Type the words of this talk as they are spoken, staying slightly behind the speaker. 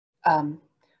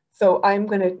So I'm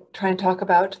going to try and talk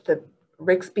about the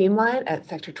RIXS beamline at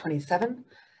sector 27.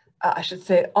 I should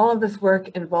say all of this work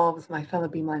involves my fellow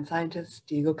beamline scientists,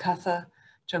 Diego Casa,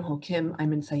 Jung-Ho Kim,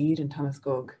 Ayman Saeed, and Thomas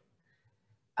Gog.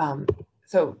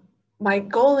 So my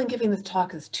goal in giving this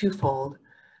talk is twofold.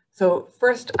 So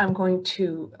first, I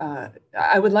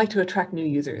would like to attract new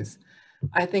users.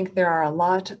 I think there are a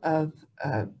lot of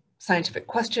scientific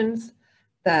questions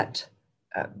that,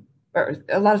 or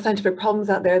a lot of scientific problems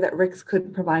out there that RIXS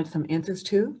could provide some answers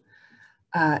to.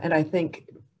 And I think,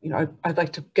 I'd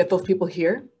like to get those people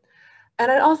here.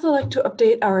 And I'd also like to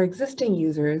update our existing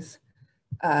users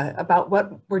about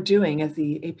what we're doing as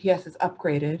the APS is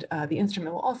upgraded. The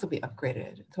instrument will also be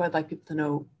upgraded. So I'd like people to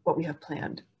know what we have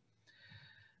planned.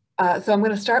 So I'm going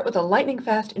to start with a lightning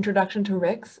fast introduction to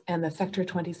RIXS and the sector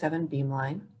 27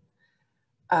 beamline.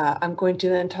 I'm going to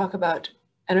then talk about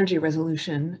energy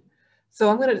resolution. So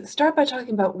I'm going to start by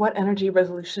talking about what energy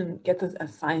resolution gets us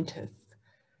as scientists.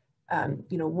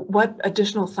 What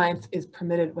additional science is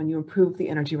permitted when you improve the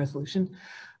energy resolution.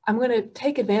 I'm going to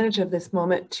take advantage of this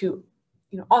moment to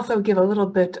also give a little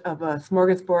bit of a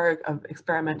smorgasbord of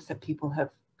experiments that people have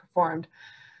performed,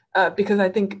 because I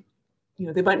think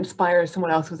they might inspire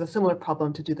someone else with a similar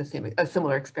problem to do a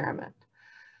similar experiment.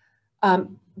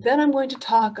 Then I'm going to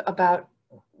talk about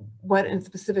what in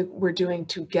specific we're doing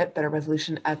to get better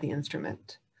resolution at the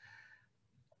instrument.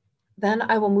 Then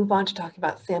I will move on to talking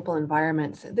about sample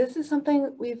environments. This is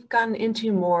something we've gotten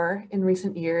into more in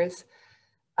recent years.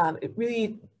 It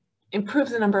really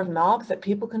improves the number of knobs that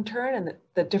people can turn and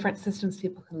the different systems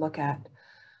people can look at.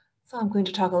 So I'm going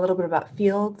to talk a little bit about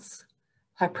fields,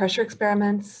 high pressure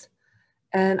experiments,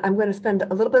 and I'm going to spend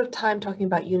a little bit of time talking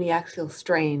about uniaxial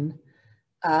strain.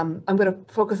 I'm going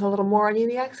to focus a little more on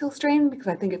uniaxial strain because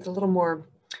I think it's a little more,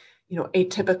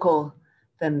 atypical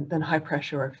than high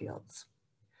pressure or fields.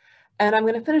 And I'm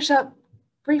going to finish up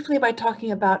briefly by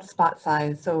talking about spot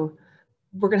size. So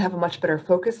we're going to have a much better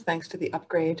focus thanks to the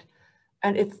upgrade.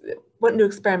 And it's what new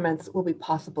experiments will be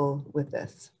possible with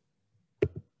this.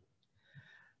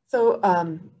 So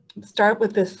start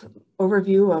with this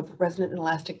overview of resonant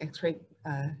inelastic X-ray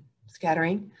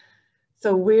scattering.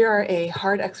 So we are a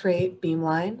hard X-ray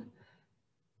beamline.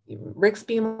 RIXS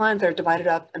beamlines are divided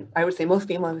up, and I would say most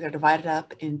beamlines are divided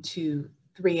up into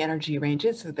 3 energy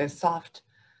ranges. So there's soft,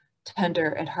 tender,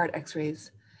 and hard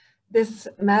X-rays. This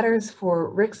matters for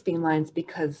RIXS beamlines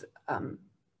because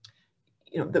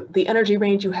the energy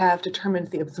range you have determines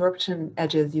the absorption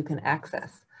edges you can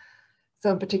access. So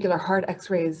in particular, hard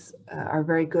X-rays are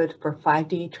very good for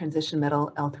 5D transition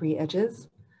metal L3 edges,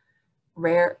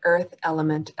 rare earth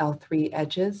element L3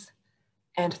 edges,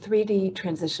 and 3D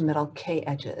transition metal K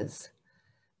edges.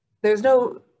 There's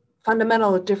no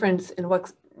fundamental difference in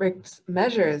what RIXS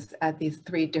measures at these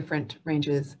 3 different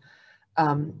ranges.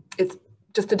 It's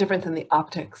just a difference in the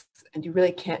optics, and you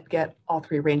really can't get all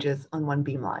 3 ranges on one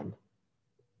beamline.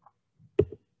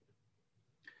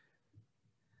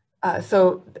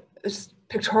 So just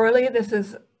pictorially, this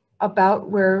is about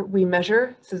where we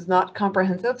measure. This is not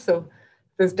comprehensive, so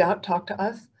if there's doubt, talk to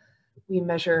us. We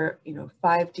measure,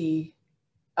 5D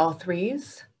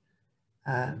L3s,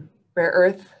 rare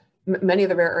earth, many of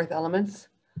the rare earth elements.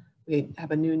 We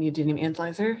have a new neodymium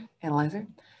analyzer.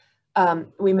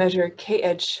 We measure K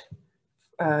edge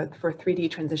for 3D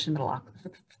transition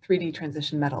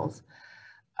metals.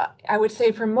 I would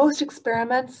say for most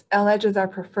experiments, L edges are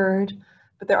preferred,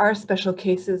 but there are special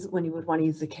cases when you would want to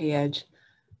use the K edge.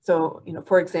 So,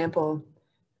 for example,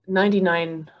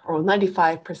 99 or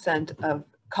 95% of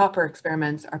copper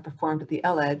experiments are performed at the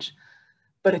L edge.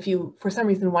 But if you, for some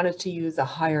reason, wanted to use a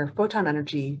higher photon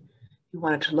energy, you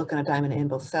wanted to look in a diamond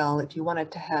anvil cell, if you wanted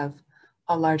to have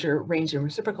a larger range in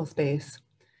reciprocal space,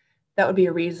 that would be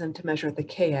a reason to measure at the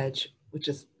K edge, which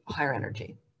is higher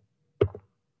energy.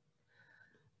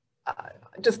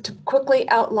 Just to quickly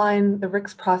outline the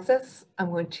RIXS process, I'm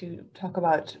going to talk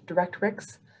about direct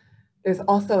RIXS. There's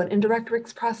also an indirect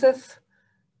RIXS process,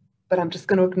 but I'm just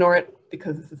going to ignore it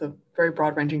because this is a very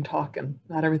broad-ranging talk and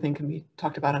not everything can be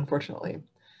talked about, unfortunately.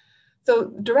 So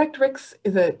direct RIXS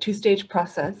is a 2-stage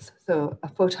process. So a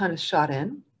photon is shot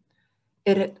in.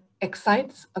 It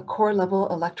excites a core level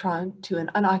electron to an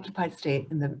unoccupied state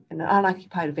in an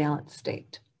unoccupied valence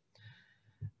state.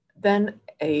 Then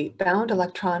a bound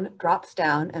electron drops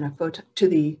down and to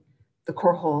the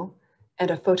core hole,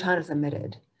 and a photon is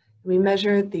emitted. We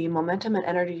measure the momentum and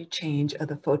energy change of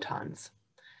the photons.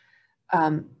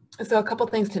 So a couple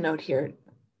things to note here.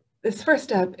 This first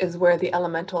step is where the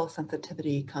elemental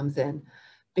sensitivity comes in,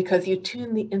 because you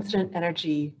tune the incident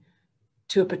energy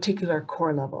to a particular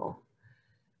core level.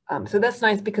 So that's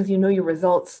nice because you know your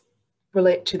results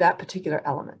relate to that particular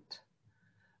element.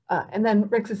 And then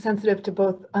RIXS is sensitive to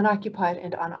both unoccupied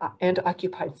and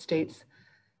occupied states.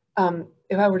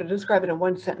 If I were to describe it in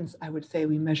one sentence, I would say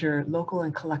we measure local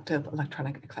and collective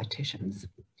electronic excitations.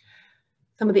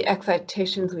 Some of the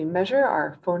excitations we measure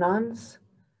are phonons,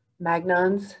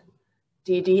 magnons,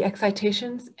 DD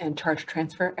excitations, and charge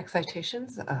transfer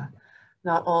excitations,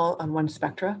 not all on one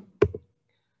spectra.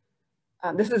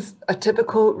 This is a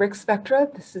typical RIXS spectra.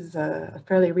 This is a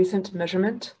fairly recent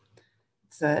measurement.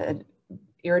 It's an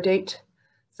iridate.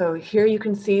 So here you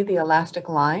can see the elastic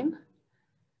line.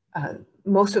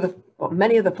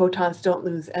 Many of the photons don't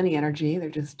lose any energy.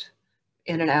 They're just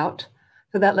in and out.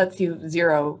 So that lets you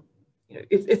zero,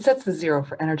 it sets the zero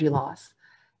for energy loss.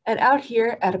 And out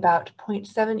here at about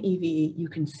 0.7 eV, you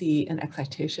can see an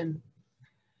excitation.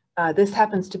 This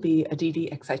happens to be a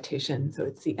DD excitation. So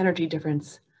it's the energy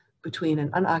difference between an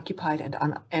unoccupied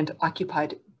and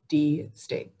occupied D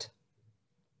state.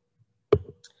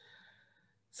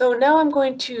 So now I'm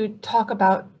going to talk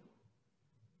about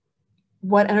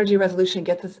what energy resolution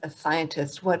gets us as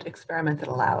scientists, what experiments it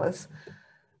allows,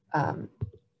 and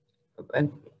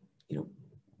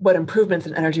what improvements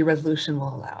in energy resolution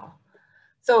will allow.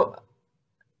 So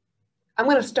I'm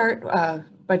going to start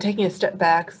by taking a step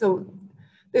back. So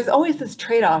there's always this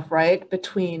trade-off, right,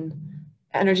 between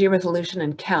energy resolution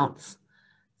and counts.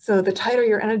 So the tighter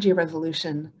your energy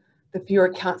resolution, the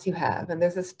fewer counts you have. And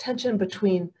there's this tension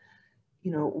between,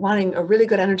 wanting a really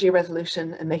good energy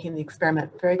resolution and making the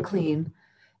experiment very clean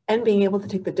and being able to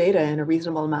take the data in a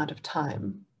reasonable amount of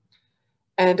time.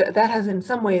 And that has in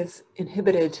some ways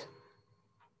inhibited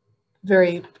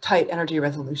very tight energy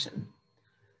resolution.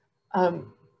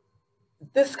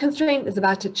 This constraint is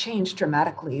about to change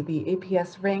dramatically. The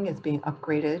APS ring is being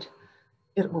upgraded.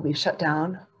 It will be shut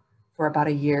down for about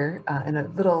a year in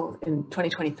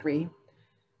 2023,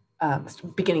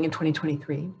 beginning in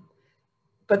 2023.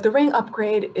 But the ring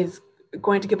upgrade is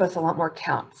going to give us a lot more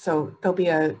count. So there'll be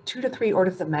a 2 to 3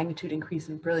 orders of magnitude increase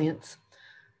in brilliance.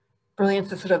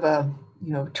 Brilliance is sort of a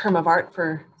term of art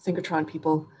for synchrotron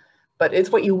people, but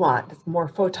it's what you want. It's more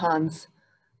photons,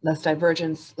 less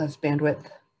divergence, less bandwidth.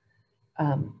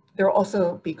 There will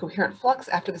also be coherent flux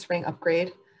after this ring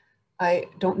upgrade. I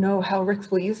don't know how RIXS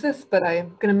will use this, but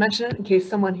I'm going to mention it in case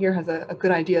someone here has a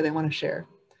good idea they want to share.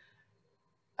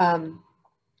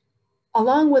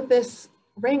 Along with this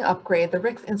ring upgrade, the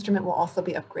RIXS instrument will also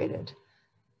be upgraded.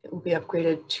 It will be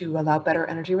upgraded to allow better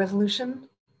energy resolution.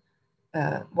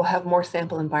 We'll have more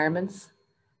sample environments,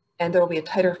 and there will be a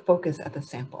tighter focus at the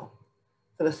sample.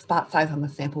 So the spot size on the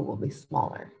sample will be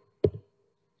smaller.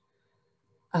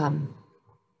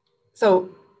 So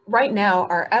right now,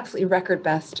 our absolutely record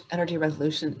best energy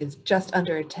resolution is just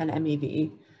under 10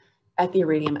 MeV at the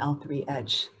iridium L3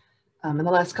 edge. In the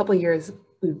last couple of years,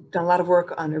 we've done a lot of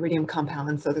work on iridium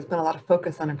compounds, so there's been a lot of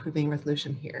focus on improving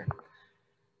resolution here.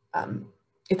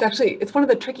 It's one of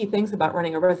the tricky things about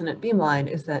running a resonant beamline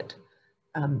is that,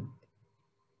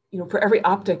 for every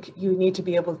optic, you need to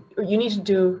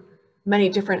do many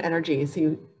different energies. So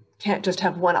you can't just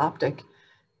have one optic,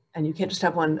 and you can't just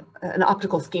have an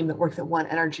optical scheme that works at one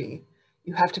energy.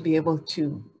 You have to be able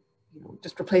to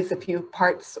just replace a few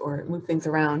parts or move things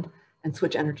around and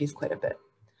switch energies quite a bit.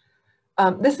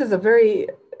 This is a very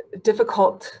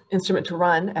difficult instrument to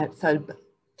run at sub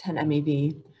 10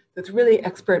 MeV. It's really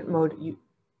expert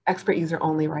user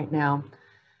only right now.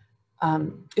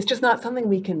 It's just not something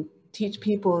we can teach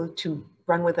people to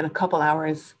run within a couple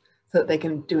hours so that they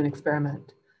can do an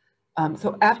experiment.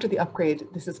 So after the upgrade,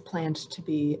 this is planned to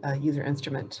be a user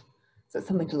instrument. So it's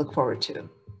something to look forward to.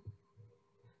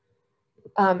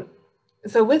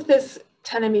 So with this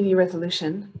 10 MeV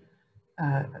resolution,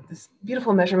 this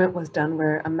beautiful measurement was done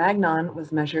where a magnon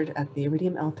was measured at the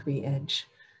iridium L3 edge,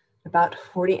 about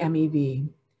 40 MeV. You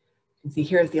can see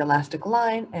here's the elastic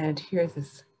line, and here's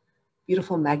this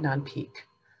beautiful magnon peak.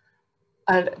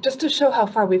 Just to show how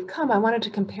far we've come, I wanted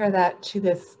to compare that to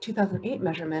this 2008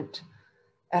 measurement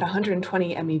at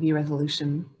 120 MeV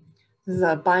resolution. This is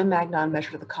a bimagnon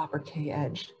measured at the copper K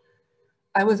edge.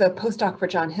 I was a postdoc for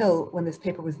John Hill when this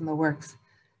paper was in the works,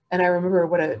 and I remember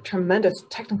what a tremendous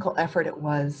technical effort it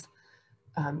was.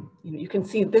 You can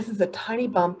see this is a tiny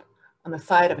bump on the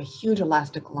side of a huge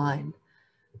elastic line.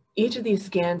 Each of these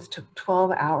scans took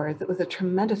 12 hours. It was a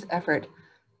tremendous effort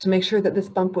to make sure that this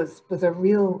bump was a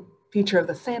real feature of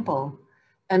the sample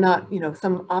and not,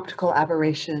 some optical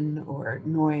aberration or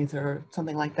noise or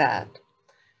something like that.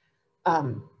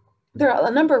 There are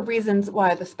a number of reasons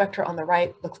why the spectra on the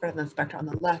right looks better than the spectra on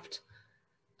the left.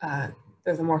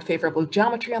 There's a more favorable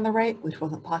geometry on the right, which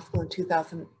wasn't possible in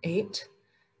 2008.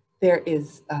 There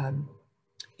is,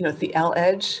 it's the L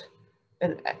edge.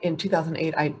 in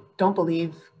 2008, I don't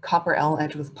believe copper L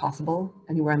edge was possible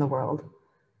anywhere in the world.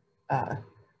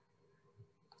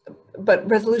 But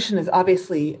resolution is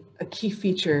obviously a key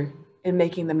feature in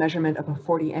making the measurement of a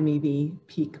 40 MeV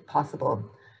peak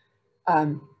possible.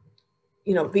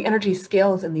 You know, the energy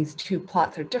scales in these two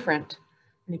plots are different.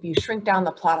 And if you shrink down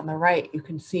the plot on the right, you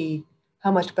can see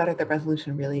how much better the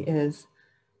resolution really is.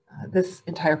 This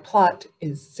entire plot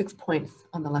is 6 points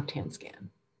on the left-hand scan.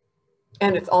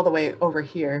 And it's all the way over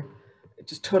here,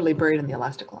 just totally buried in the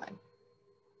elastic line.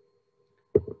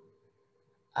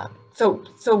 So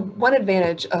one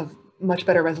advantage of much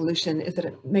better resolution is that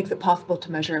it makes it possible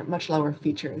to measure much lower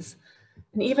features.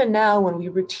 And even now, when we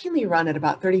routinely run at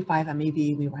about 35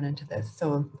 MeV, we run into this.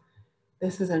 So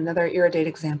this is another iridate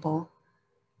example.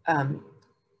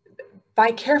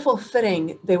 By careful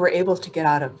fitting, they were able to get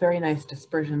out a very nice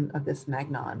dispersion of this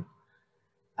magnon.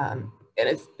 And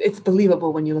it's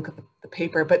believable when you look at the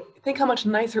paper, but think how much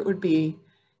nicer it would be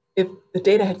if the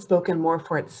data had spoken more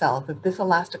for itself, if this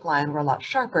elastic line were a lot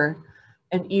sharper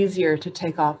and easier to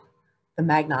take off the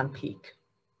magnon peak.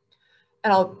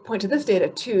 And I'll point to this data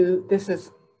too. This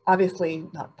is obviously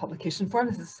not publication form.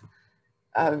 This is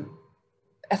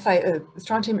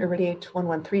strontium iridiate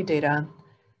 113 data.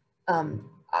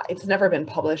 It's never been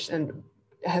published and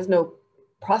has no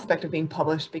prospect of being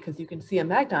published because you can see a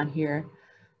magnon here,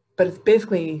 but it's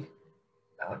basically,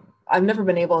 I've never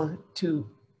been able to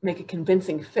make a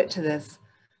convincing fit to this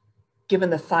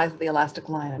given the size of the elastic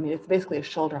line. I mean, it's basically a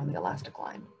shoulder on the elastic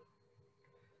line.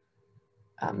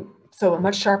 So a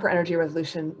much sharper energy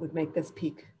resolution would make this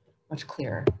peak much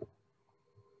clearer.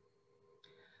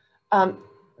 There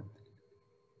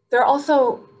are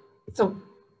also,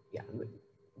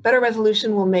 better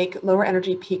resolution will make lower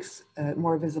energy peaks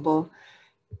more visible.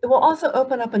 It will also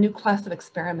open up a new class of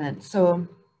experiments. So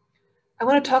I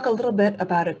want to talk a little bit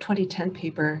about a 2010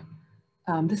 paper.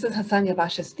 This is Hassan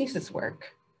Yabash's thesis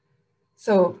work.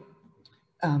 So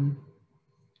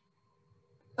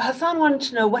Hassan wanted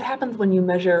to know what happens when you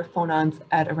measure phonons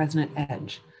at a resonant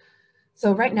edge.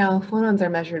 So right now, phonons are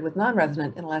measured with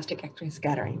non-resonant inelastic X-ray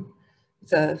scattering.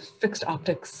 It's a fixed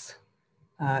optics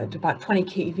to about 20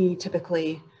 keV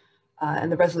typically,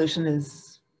 and the resolution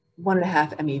is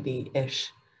 1.5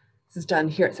 MeV-ish. This is done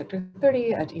here at sector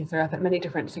 30, at ESRF, at many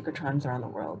different synchrotrons around the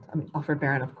world. I mean, Alfred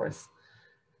Barron, of course.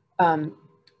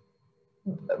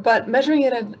 But measuring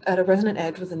it at a resonant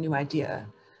edge was a new idea.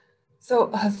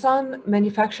 So Hassan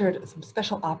manufactured some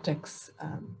special optics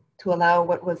to allow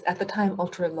what was at the time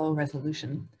ultra low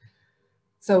resolution.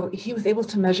 So he was able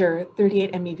to measure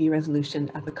 38 MeV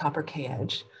resolution at the copper K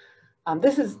edge.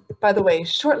 This is, by the way,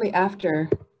 shortly after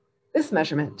this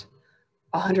measurement,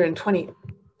 120,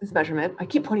 this measurement, I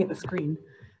keep pointing at the screen,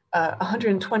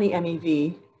 120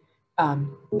 MeV.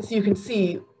 So you can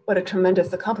see what a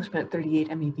tremendous accomplishment 38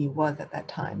 MeV was at that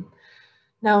time.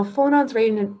 Now, phonons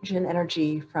range in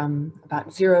energy from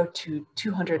about 0 to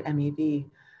 200 MeV.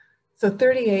 So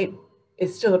 38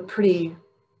 is still a pretty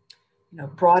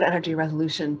broad energy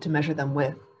resolution to measure them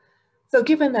with. So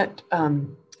given that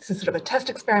this is sort of a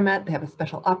test experiment, they have a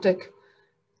special optic,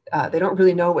 they don't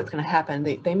really know what's going to happen.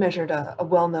 They measured a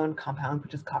well-known compound,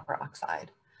 which is copper oxide.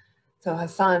 So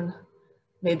Hassan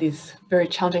made these very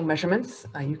challenging measurements.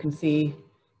 You can see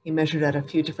he measured at a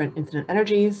few different incident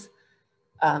energies.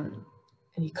 And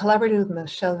he collaborated with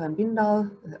Michel van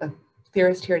Bindal, a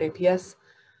theorist here at APS.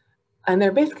 And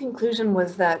their basic conclusion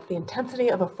was that the intensity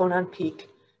of a phonon peak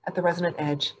at the resonant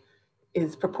edge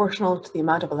is proportional to the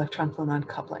amount of electron-phonon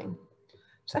coupling.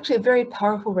 It's actually a very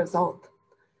powerful result.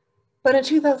 But in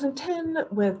 2010,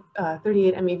 with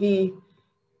 38 MeV,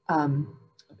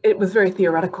 it was very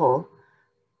theoretical.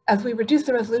 As we reduce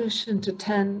the resolution to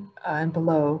 10 and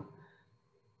below,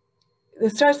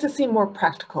 it starts to seem more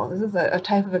practical. This is a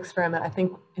type of experiment I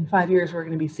think in 5 years we're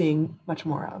going to be seeing much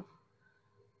more of,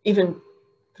 even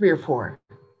 3 or 4.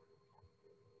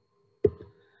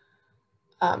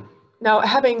 Now,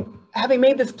 having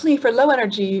made this plea for low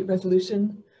energy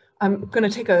resolution, I'm going to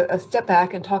take a step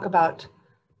back and talk about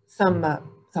some,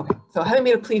 so having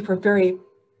made a plea for very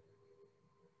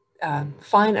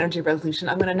fine energy resolution,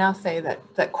 I'm going to now say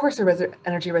that coarser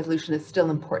energy resolution is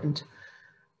still important.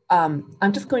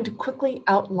 I'm just going to quickly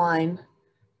outline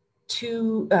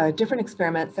 2 different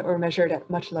experiments that were measured at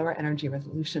much lower energy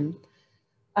resolution.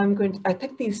 I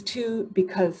picked these 2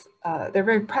 because they're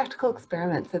very practical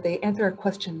experiments, that they answer a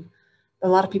question a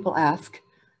lot of people ask.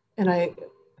 And I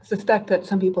suspect that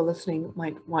some people listening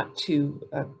might want to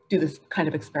do this kind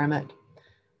of experiment.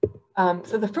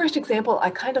 So the first example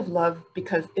I kind of love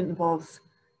because it involves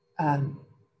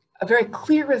a very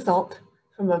clear result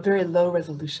from a very low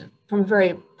resolution, from a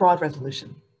very broad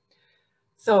resolution.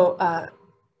 So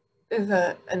there's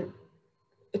an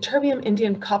ytterbium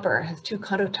indium copper has two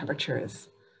Kondo temperatures.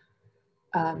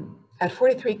 At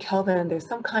 43 Kelvin, there's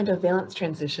some kind of valence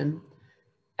transition,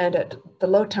 and at the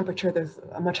low temperature, there's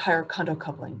a much higher Kondo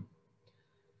coupling.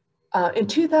 In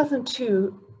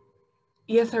 2002,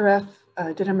 ESRF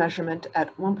did a measurement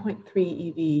at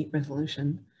 1.3 eV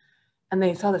resolution, and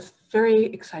they saw this very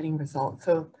exciting result.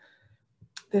 So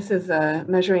this is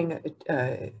measuring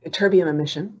ytterbium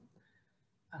emission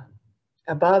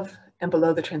above and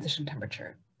below the transition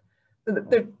temperature. So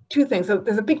there are two things. So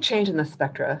there's a big change in the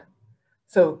spectra.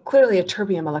 So clearly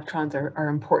ytterbium electrons are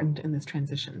important in this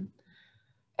transition.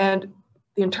 And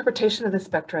the interpretation of the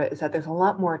spectra is that there's a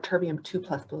lot more ytterbium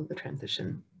 2+ below the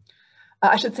transition.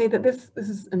 I should say that this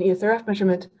is an ESRF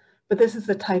measurement, but this is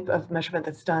the type of measurement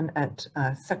that's done at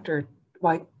sector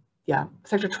 20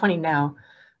 now,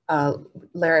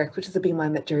 LARIX, which is a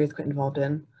beamline that Jerry is quite involved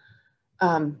in.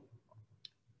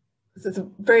 This is a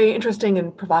very interesting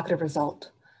and provocative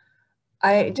result.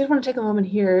 I did want to take a moment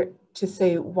here to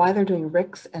say why they're doing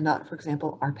RIXS and not, for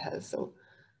example, APS. So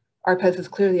APS is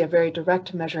clearly a very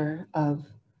direct measure of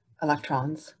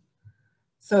electrons.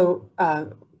 So,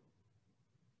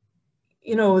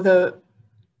 you know, the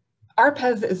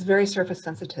APS is very surface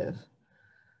sensitive.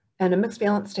 And a mixed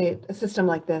valence state, a system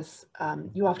like this,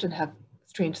 you often have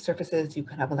strange surfaces. You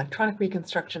can have electronic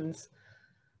reconstructions,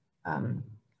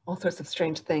 all sorts of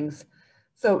strange things.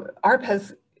 So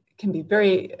APS can be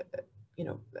very,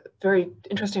 very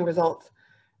interesting results.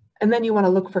 And then you want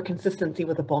to look for consistency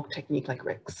with a bulk technique like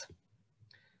RIXS.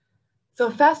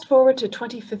 So fast forward to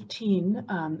 2015,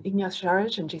 Ignace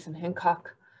Jarich and Jason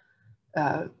Hancock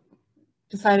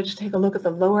decided to take a look at the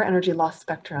lower energy loss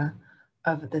spectra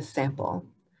of this sample.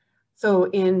 So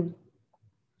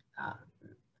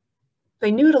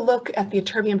they knew to look at the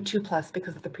ytterbium 2+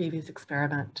 because of the previous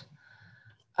experiment.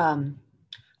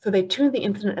 So they tuned the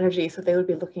incident energy so they would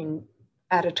be looking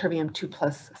at ytterbium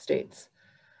 2+ states.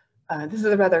 This is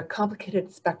a rather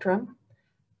complicated spectrum.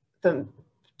 The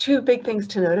two big things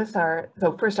to notice are,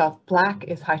 so first off, black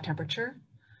is high temperature,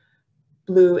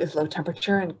 blue is low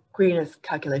temperature, and green is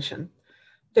calculation.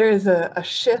 There is a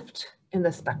shift in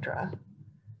the spectra,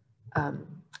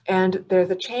 and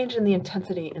there's a change in the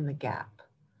intensity in the gap.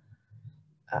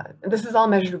 This is all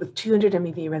measured with 200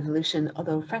 MeV resolution,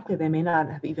 although frankly, they may not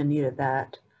have even needed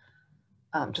that,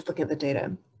 just looking at the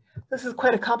data. This is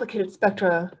quite a complicated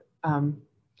spectra.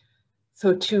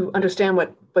 So to understand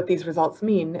what these results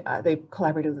mean, they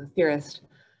collaborated with a theorist.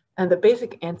 And the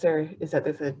basic answer is that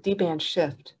there's a D-band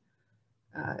shift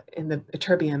in the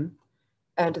ytterbium,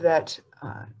 and that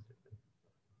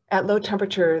at low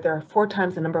temperature, there are 4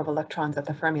 times the number of electrons at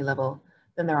the Fermi level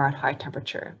than there are at high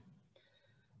temperature.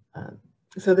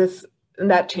 So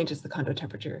that changes the Kondo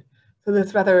temperature. So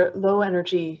this rather low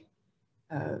energy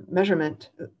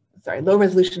low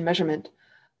resolution measurement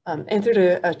answered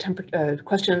a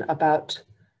question about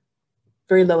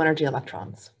very low energy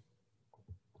electrons.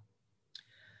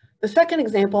 The second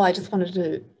example I just wanted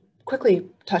to quickly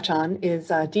touch on is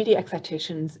DD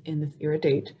excitations in this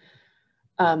iridate.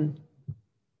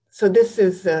 So this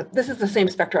is the same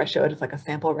spectra I showed. It's like a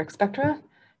sample RIXS spectra.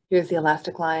 Here's the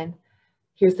elastic line.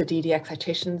 Here's the DD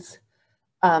excitations.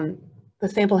 The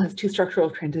sample has 2 structural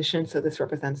transitions, so this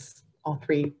represents all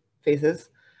 3 phases.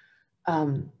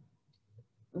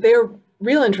 Their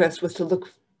real interest was to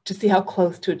look to see how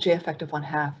close to a J effective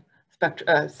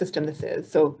 1/2 system this is.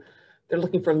 So they're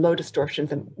looking for low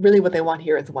distortions, and really what they want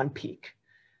here is 1 peak,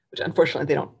 which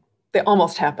unfortunately they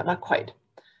almost have, but not quite.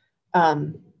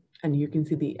 And you can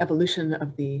see the evolution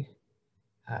of the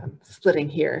splitting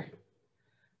here.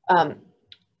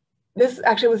 This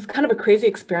actually was kind of a crazy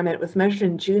experiment. It was measured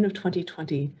in June of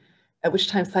 2020, at which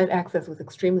time site access was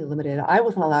extremely limited. I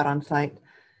wasn't allowed on site.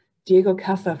 Diego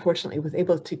Casa, fortunately, was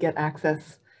able to get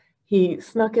access. He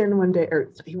snuck in one day,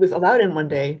 or he was allowed in one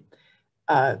day,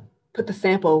 put the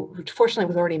sample, which fortunately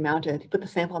was already mounted, he put the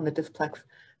sample on the displex,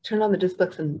 turned on the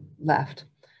displex and left.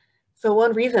 So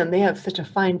one reason they have such a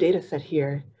fine data set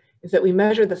here is that we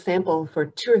measured the sample for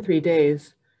 2 or 3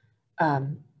 days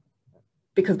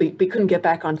because we couldn't get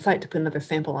back on site to put another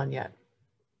sample on yet.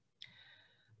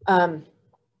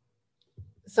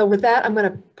 So with that, I'm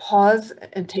going to pause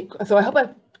and so I hope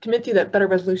I've convinced you that better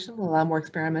resolution will allow more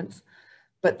experiments,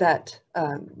 but that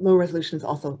low resolution is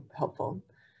also helpful.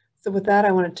 So with that,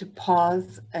 I wanted to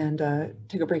pause and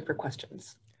take a break for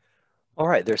questions. All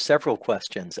right, there's several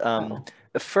questions. No,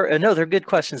 they're good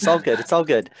questions. It's all good. It's all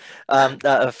good.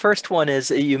 First one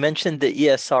is, you mentioned the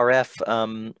ESRF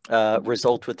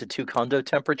result with the 2 Kondo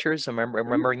temperatures. Am I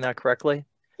remembering that correctly?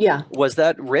 Yeah. Was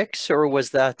that RIXS or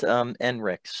was that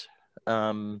NRIXS?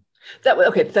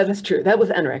 Okay, that is true. That was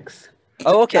NRIXS.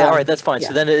 Oh, okay. All right. That's fine. Yeah.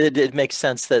 So then it makes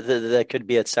sense that that could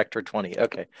be at sector 20.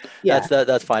 Okay. Yeah.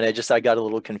 That's fine. I got a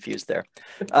little confused there.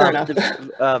 Fair enough.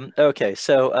 Okay.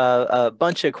 So a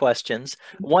bunch of questions.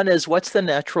 One is, what's the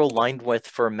natural line width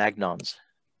for magnons?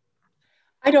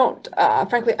 I don't,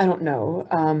 frankly, I don't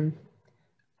know.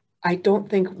 I don't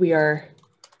think we are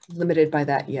limited by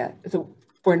that yet. So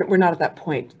we're not at that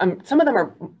point. Some of them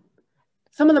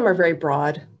are very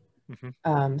broad.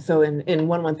 Mm-hmm. So in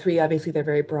 113, obviously they're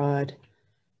very broad.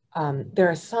 There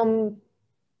are some,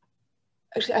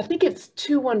 actually, I think it's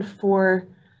 214,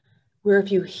 where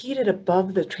if you heat it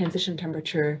above the transition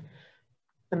temperature,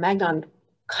 the magnon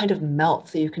kind of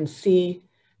melts. So you can see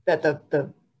that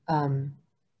the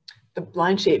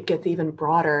line shape gets even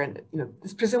broader, and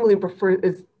this presumably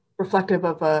is reflective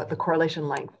of the correlation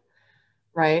length,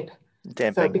 right?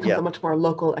 Damping, so it becomes yeah. a much more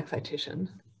local excitation.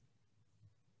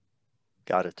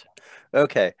 Got it.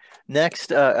 Okay.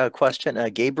 Next question.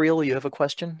 Gabriel, you have a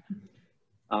question?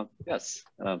 Yes.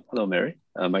 Hello, Mary.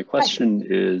 My question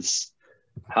is,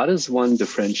 how does one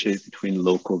differentiate between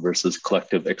local versus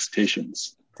collective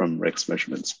excitations from RIXS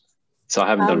measurements? So I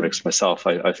haven't done RIXS myself.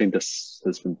 I think this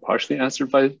has been partially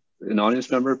answered by an audience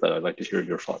member, but I'd like to hear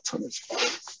your thoughts on this.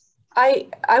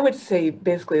 I would say,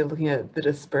 basically looking at the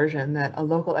dispersion, that a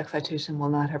local excitation will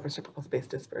not have reciprocal space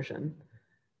dispersion.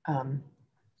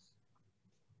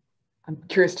 I'm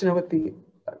curious to know what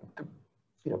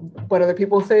what other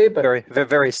people say, but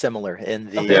very similar in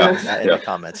the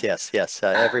comments. Yes.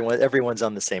 Everyone's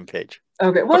on the same page.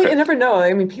 Okay. Well, you never know.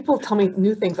 I mean, people tell me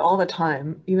new things all the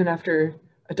time, even after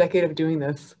a decade of doing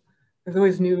this. There's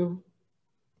always new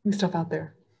stuff out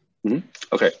there. Mm-hmm.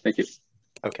 Okay. Thank you.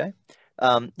 Okay.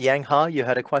 Yang Ha, you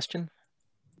had a question?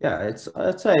 Yeah, it's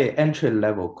a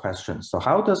entry-level question. So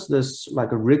how does this,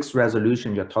 like a RIXS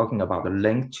resolution you're talking about,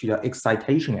 link to your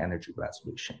excitation energy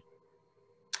resolution?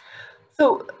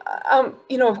 So,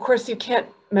 of course, you can't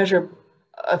measure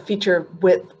a feature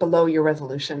width below your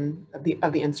resolution of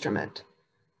the instrument.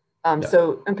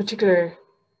 So in particular,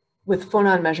 with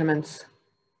phonon measurements,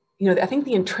 I think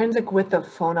the intrinsic width of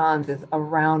phonons is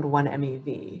around 1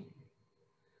 MeV.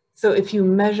 So if you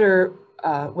measure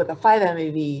with a 5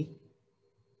 MeV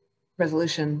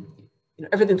resolution,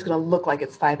 everything's going to look like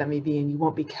it's 5 MeV, and you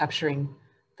won't be capturing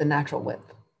the natural width.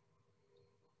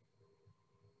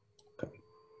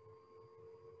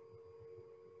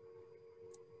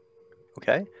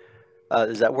 Okay.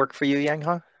 Does that work for you, Yang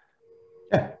Ha?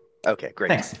 Yeah. Okay, great.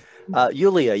 Thanks.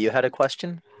 Yulia, you had a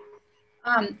question?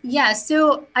 Yeah,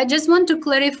 so I just want to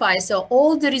clarify. So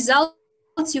all the results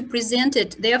you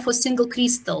presented, they are for single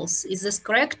crystals. Is this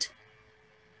correct?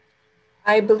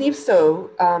 I believe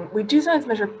so. We do sometimes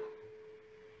measure,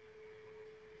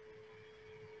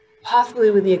 possibly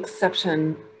with the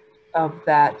exception of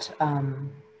that.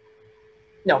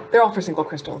 No, they're all for single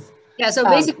crystals. Yeah, so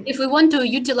basically, if we want to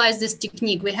utilize this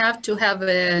technique, we have to have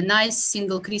a nice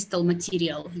single crystal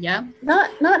material, yeah?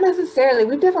 Not necessarily.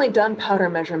 We've definitely done powder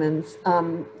measurements.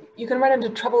 You can run into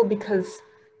trouble because,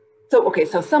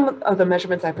 so some of the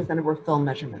measurements I presented were film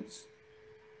measurements.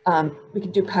 We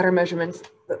can do powder measurements.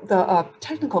 The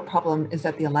technical problem is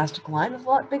that the elastic line is a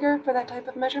lot bigger for that type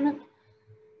of measurement.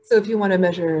 So if you want to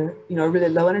measure, a really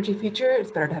low energy feature,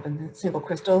 it's better to have a single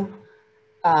crystal.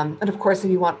 And of course,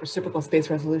 if you want reciprocal space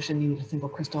resolution, you need a single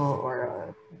crystal or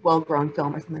a well-grown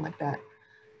film or something like that.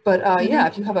 But yeah,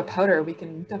 if you have a powder, we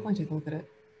can definitely take a look at it.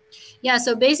 Yeah,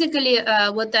 so basically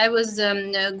what I was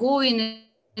going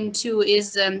into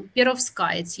is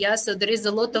perovskites. Yeah, so there is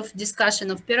a lot of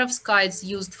discussion of perovskites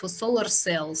used for solar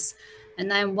cells.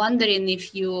 And I'm wondering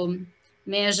if you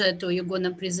measured or you're going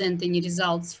to present any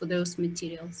results for those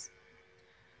materials.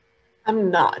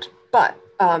 I'm not, but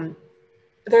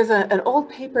there's an old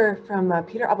paper from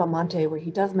Peter Abamonte where he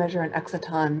does measure an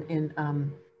exciton in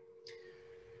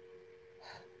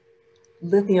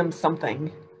lithium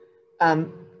something.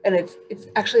 And it's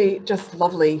actually just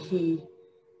lovely. He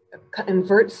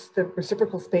inverts the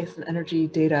reciprocal space and energy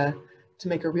data to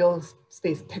make a real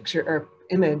space picture or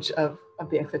image of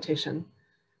the excitation.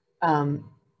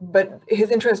 But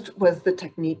his interest was the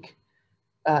technique,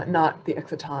 not the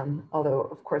exciton, although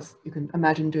of course you can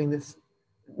imagine doing this,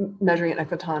 measuring an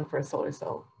exciton for a solar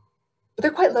cell. But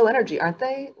they're quite low energy, aren't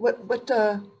they? What's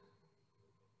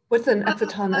an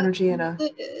exciton energy in a?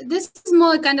 This is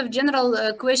more kind of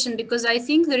general question, because I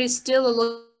think there is still a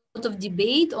lot of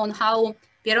debate on how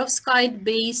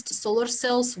perovskite-based solar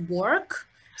cells work.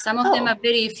 Some of them are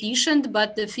very efficient,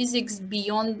 but the physics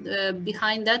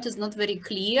behind that is not very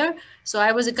clear. So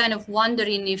I was kind of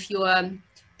wondering if you are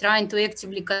trying to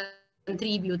actively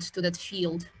contribute to that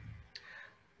field.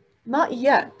 Not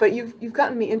yet, but you've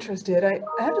gotten me interested. I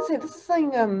have to say this is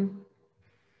something,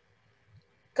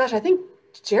 gosh, I think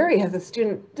Jerry has a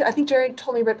student, I think Jerry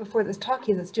told me right before this talk,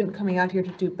 he has a student coming out here to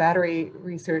do battery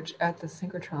research at the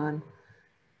synchrotron.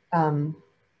 And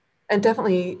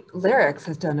definitely RIXS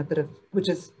has done a bit of, which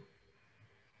is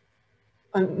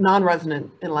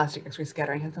non-resonant inelastic X-ray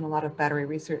scattering, has done a lot of battery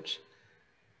research.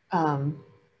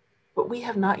 But we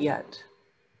have not yet.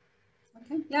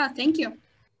 Okay, yeah, thank you.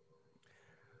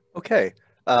 Okay.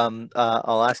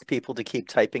 I'll ask people to keep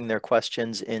typing their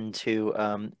questions into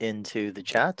the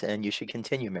chat, and you should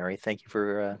continue, Mary. Thank you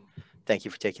for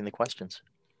taking the questions.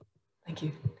 Thank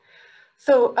you.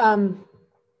 So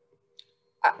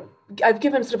I've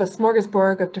given sort of a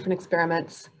smorgasbord of different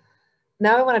experiments.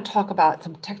 Now I want to talk about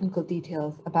some technical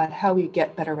details about how we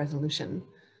get better resolution.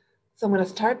 So I'm going to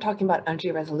start talking about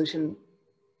energy resolution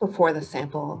before the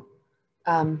sample.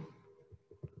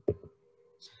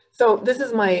 So this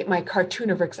is my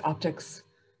cartoon of RIXS optics.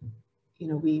 You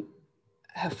know, we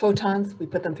have photons, we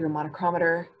put them through a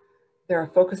monochromator. There are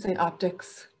focusing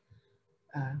optics.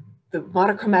 The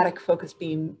monochromatic focus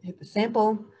beam hit the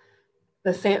sample.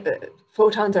 The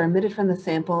photons are emitted from the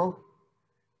sample,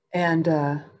 and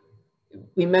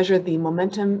we measure the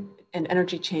momentum and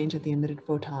energy change of the emitted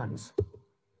photons.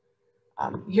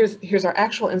 Here's our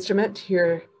actual instrument.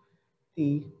 Here,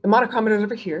 the monochromator is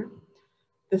over here.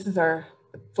 This is our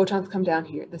photons come down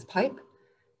here, this pipe.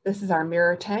 This is our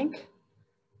mirror tank,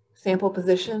 sample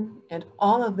position, and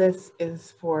all of this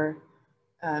is for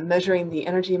measuring the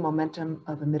energy momentum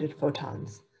of emitted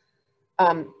photons.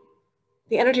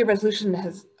 The energy resolution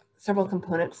has several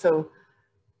components. So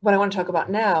what I want to talk about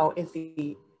now is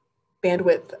the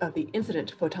bandwidth of the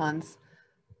incident photons.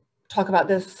 Talk about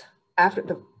this after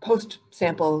the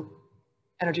post-sample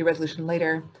energy resolution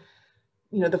later.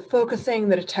 You know, the focusing,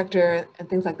 the detector, and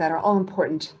things like that are all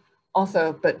important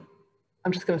also, but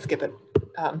I'm just going to skip it.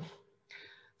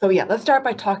 So yeah, let's start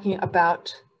by talking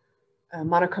about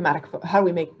monochromatic, how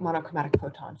we make monochromatic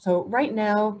photons. So right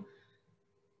now,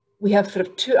 we have sort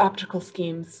of two optical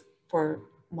schemes for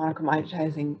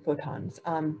monochromatizing photons.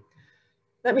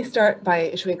 Let me start by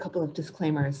issuing a couple of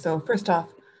disclaimers. So first off,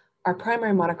 our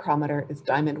primary monochromator is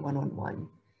diamond 111.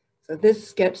 So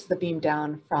this gets the beam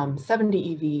down from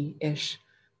 70 EV-ish,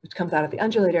 which comes out of the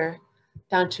undulator,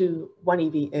 down to 1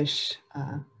 EV-ish,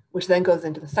 which then goes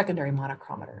into the secondary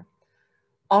monochromator.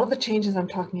 All of the changes I'm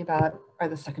talking about are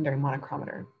the secondary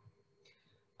monochromator.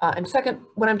 And second,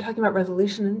 when I'm talking about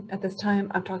resolution at this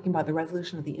time, I'm talking about the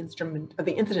resolution of the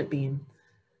incident beam,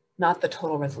 not the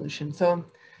total resolution. So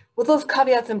with those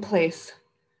caveats in place,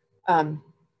 let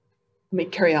me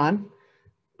carry on.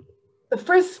 The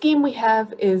first scheme we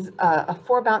have is a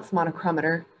 4-bounce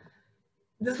monochromator.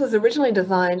 This was originally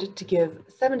designed to give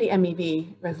 70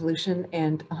 MeV resolution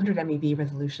and 100 MeV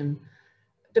resolution,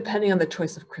 depending on the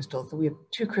choice of crystals. So we have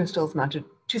two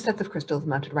sets of crystals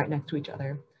mounted right next to each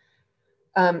other.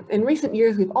 In recent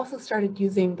years, we've also started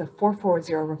using the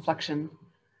 440 reflection,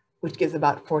 which gives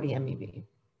about 40 MeV.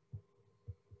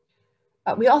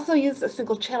 We also use a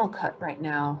single channel cut right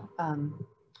now.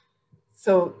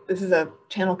 So this is a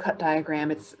channel cut diagram.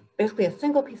 It's basically a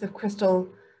single piece of crystal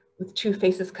with two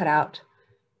faces cut out.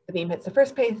 The beam hits the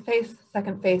first face,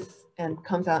 second face, and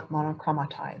comes out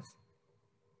monochromatized.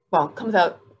 Well, comes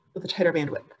out with a tighter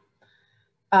bandwidth.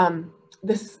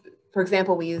 For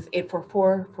example, we use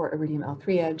 844 for iridium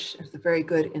L3 edge. It's a very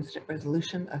good incident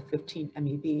resolution of 15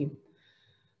 MeV.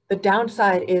 The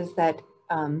downside is that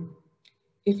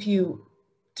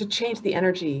to change the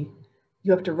energy,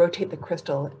 you have to rotate the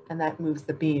crystal, and that moves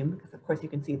the beam. Because of course you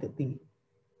can see that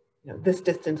this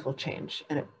distance will change,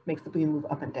 and it makes the beam move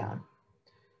up and down.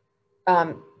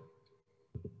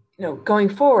 Going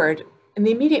forward, in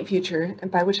the immediate future,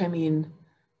 and by which I mean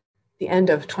the end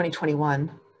of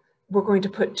 2021, we're going to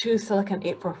put two silicon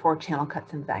 844 channel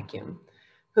cuts in vacuum.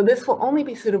 So this will only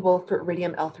be suitable for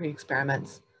iridium L3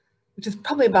 experiments, which is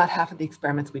probably about half of the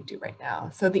experiments we do right now.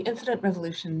 So the incident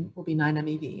resolution will be 9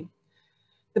 MeV.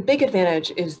 The big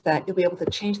advantage is that you'll be able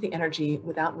to change the energy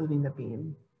without moving the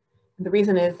beam. And the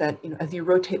reason is that as you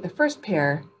rotate the first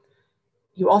pair,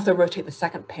 you also rotate the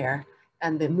second pair,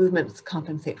 and the movements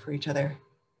compensate for each other.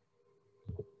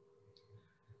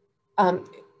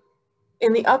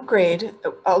 In the upgrade,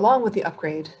 along with the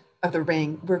upgrade of the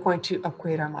ring, we're going to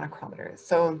upgrade our monochromators.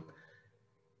 So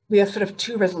we have sort of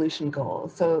two resolution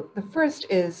goals. So the first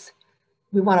is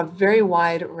we want a very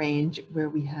wide range where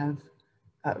we have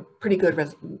pretty good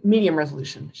medium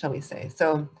resolution, shall we say.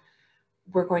 So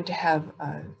we're going to have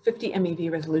 50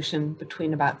 MeV resolution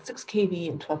between about 6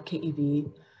 keV and 12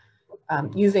 keV,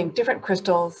 using different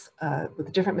crystals with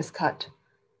a different miscut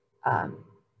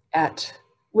at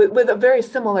with a very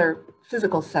similar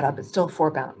physical setup. It's still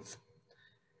 4 bounds.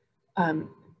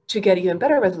 To get even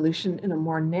better resolution in a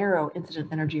more narrow incident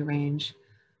energy range,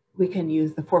 we can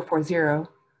use the 440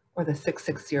 or the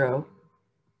 660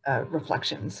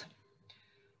 reflections.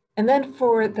 And then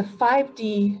for the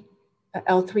 5D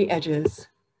L3 edges,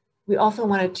 we also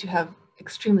wanted to have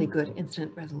extremely good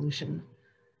incident resolution.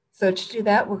 So to do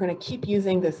that, we're going to keep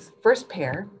using this first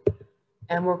pair,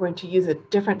 and we're going to use a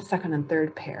different second and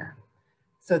third pair.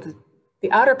 So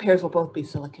the outer pairs will both be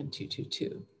silicon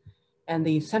 222, and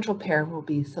the central pair will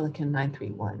be silicon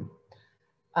 931.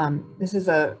 This is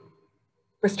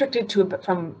restricted to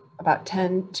from about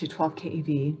 10 to 12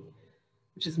 keV,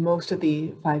 which is most of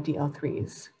the 5D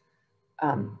L3s.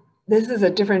 This is a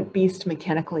different beast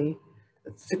mechanically.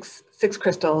 Six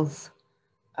crystals.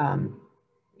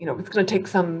 You know, it's going to take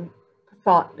some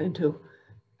thought into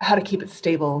how to keep it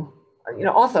stable. You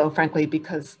know, also, frankly,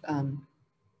 because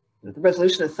the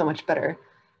resolution is so much better.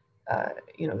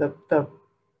 You know, it's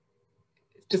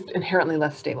just inherently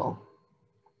less stable.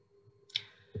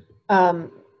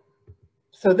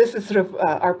 So this is sort of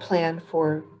our plan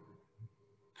for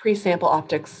pre-sample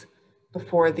optics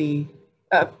before the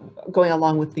going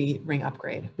along with the ring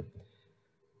upgrade.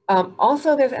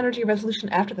 Also, there's energy resolution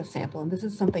after the sample, and this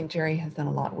is something Jerry has done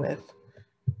a lot with.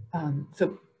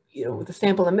 So, you know, with the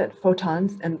sample emit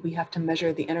photons, and we have to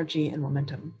measure the energy and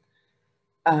momentum.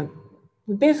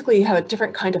 We basically have a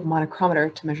different kind of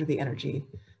monochromator to measure the energy.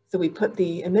 So we put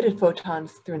the emitted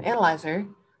photons through an analyzer,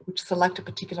 which select a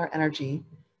particular energy,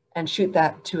 and shoot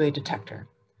that to a detector.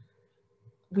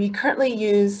 We currently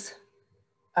use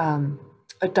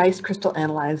a diced crystal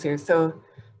analyzer. So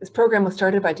this program was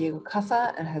started by Diego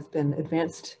Casa and has been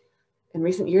advanced in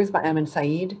recent years by Ayman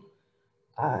Saeed.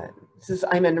 This is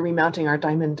Ayman remounting our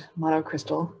diamond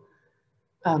monocrystal.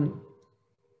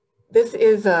 This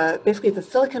is basically it's a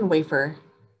silicon wafer,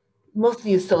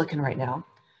 mostly use silicon right now,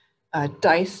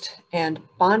 diced and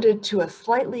bonded to a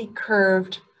slightly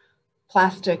curved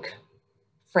plastic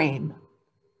frame.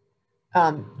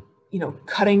 You know,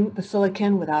 cutting the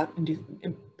silicon without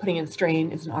putting in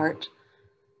strain is an art.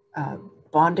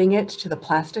 Bonding it to the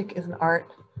plastic is an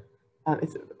art.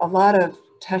 It's a lot of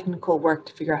technical work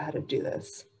to figure out how to do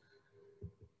this.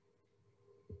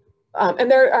 And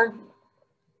there are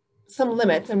some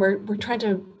limits, and we're trying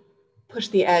to push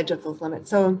the edge of those limits.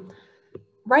 So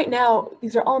right now,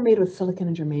 these are all made with silicon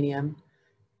and germanium.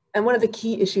 And one of the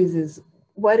key issues is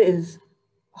what is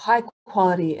high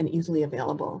quality and easily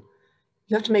available.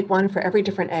 You have to make one for every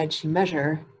different edge you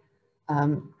measure.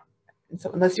 And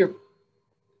so unless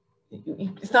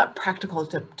it's not practical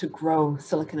to grow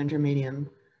silicon and germanium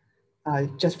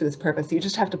just for this purpose. You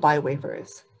just have to buy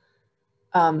wafers.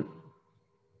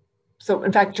 So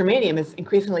in fact, germanium is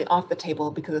increasingly off the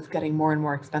table because it's getting more and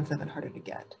more expensive and harder to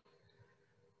get.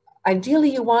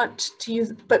 Ideally, you want to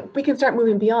use, but we can start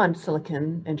moving beyond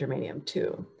silicon and germanium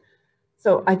too.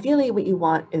 So ideally, what you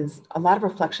want is a lot of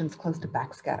reflections close to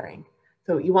backscattering.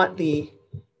 So you want the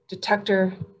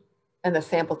detector and the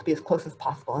sample to be as close as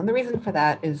possible. And the reason for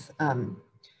that is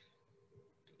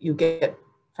you get,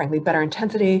 frankly, better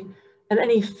intensity, and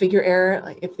any figure error,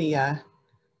 like if the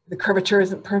curvature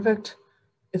isn't perfect,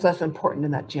 is less important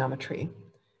in that geometry.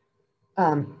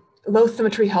 Low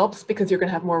symmetry helps because you're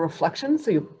gonna have more reflections, so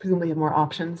you presumably have more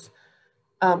options.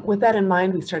 With that in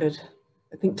mind, we started,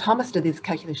 I think Thomas did these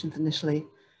calculations initially.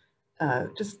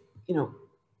 Just, you know,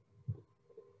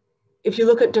 if you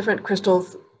look at different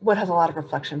crystals, what has a lot of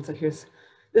reflection? So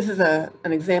this is an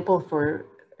example for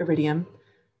iridium.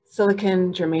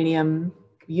 Silicon, germanium,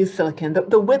 use silicon.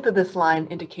 The width of this line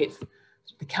indicates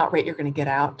the count rate you're gonna get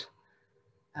out.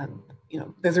 You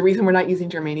know, there's a reason we're not using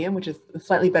germanium, which is a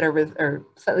slightly better or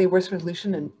slightly worse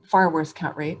resolution and far worse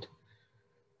count rate.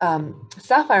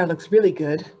 Sapphire looks really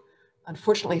good.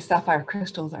 Unfortunately, sapphire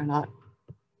crystals are not,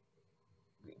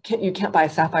 you can't buy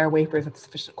sapphire wafers of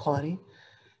sufficient quality.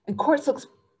 And quartz looks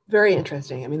very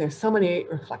interesting. I mean, there's so many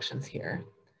reflections here,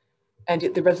 and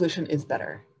the resolution is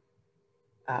better.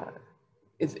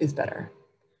 Is better.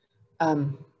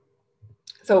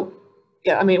 So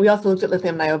yeah, I mean, we also looked at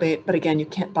lithium niobate, but again, you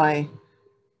can't buy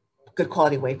good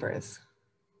quality wafers.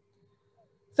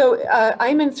 So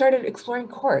Ayman started exploring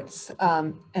quartz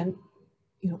and,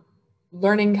 you know,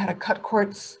 learning how to cut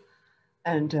quartz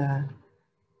and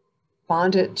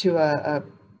bond it to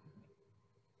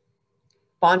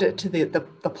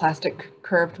the plastic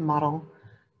curved model.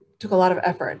 Took a lot of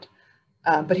effort,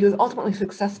 but he was ultimately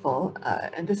successful.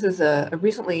 And this is a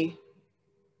recently,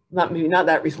 maybe not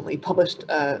that recently, published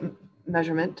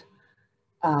measurement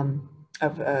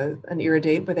of an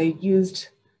iridate where they used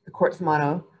the quartz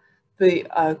mono.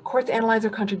 The quartz analyzer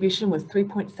contribution was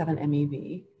 3.7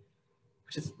 MeV,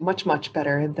 which is much, much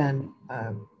better than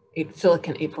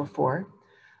silicon 844.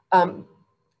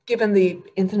 Given the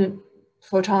incident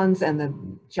photons and the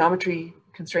geometry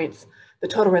constraints, the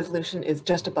total resolution is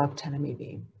just above 10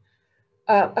 MeV.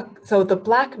 So the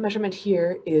black measurement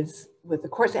here is with the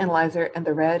quartz analyzer, and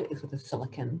the red is with the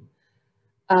silicon.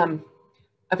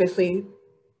 Obviously,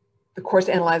 the quartz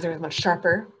analyzer is much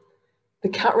sharper. The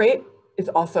count rate is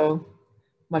also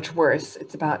much worse.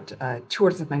 It's about 2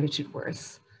 orders of magnitude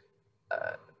worse.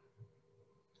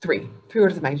 Three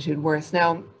orders of magnitude worse.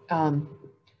 Now,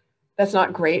 that's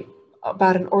not great.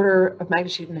 About an order of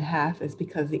magnitude and a half is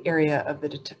because the area of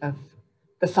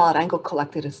the solid angle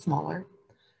collected is smaller.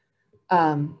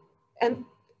 And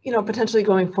potentially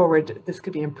going forward, this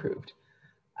could be improved.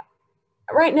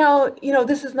 Right now,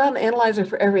 this is not an analyzer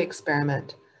for every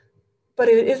experiment, but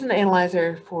it is an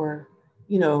analyzer for,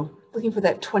 looking for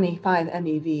that 25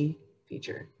 MeV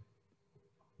feature.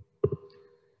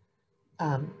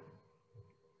 I'm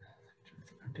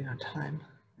doing on time.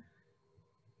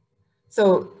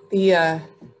 So the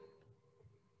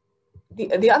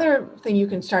other thing you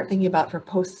can start thinking about for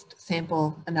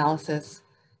post-sample analysis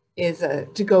is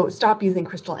to stop using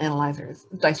crystal analyzers,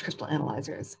 dice crystal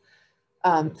analyzers.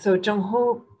 So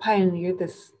Jung-ho pioneered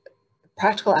this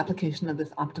practical application of this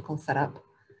optical setup.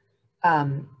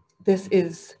 This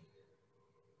is,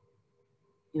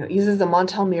 uses a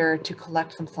Montel mirror to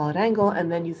collect some solid angle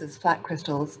and then uses flat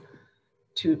crystals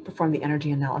to perform the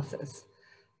energy analysis.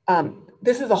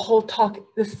 This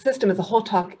system is a whole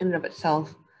talk in and of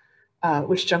itself,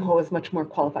 which Jung-ho is much more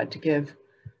qualified to give,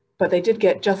 but they did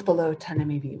get just below 10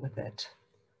 MeV with it.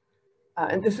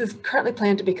 And this is currently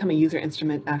planned to become a user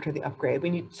instrument after the upgrade.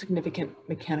 We need significant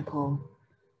mechanical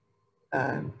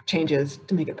changes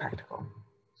to make it practical.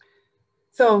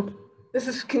 So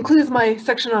this concludes my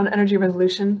section on energy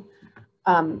resolution.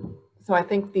 So I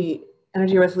think the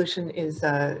energy resolution is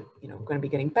going to be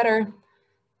getting better.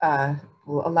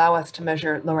 Will allow us to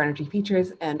measure lower energy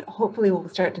features, and hopefully we'll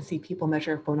start to see people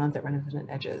measure phonons at resonant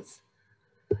edges.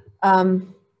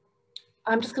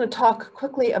 I'm just going to talk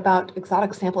quickly about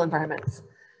exotic sample environments.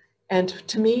 And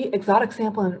to me, an exotic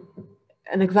sample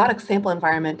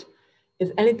environment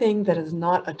is anything that is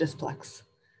not a displex.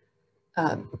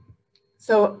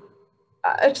 So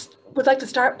I just would like to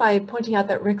start by pointing out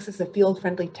that RIXS is a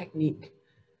field-friendly technique.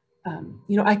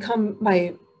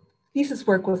 My thesis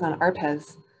work was on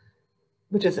APS,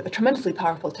 which is a tremendously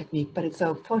powerful technique, but it's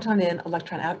a photon in,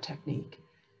 electron out technique,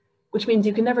 which means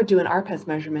you can never do an APS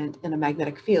measurement in a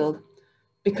magnetic field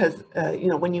because,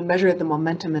 when you measure the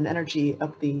momentum and energy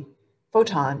of the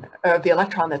photon, or the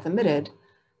electron that's emitted,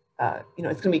 it's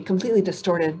going to be completely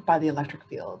distorted by the electric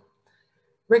field.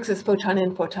 RIXS is photon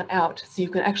in, photon out, so you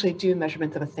can actually do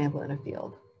measurements of a sample in a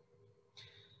field.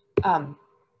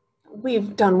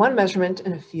 We've done one measurement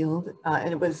in a field,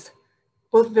 and it was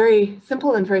both very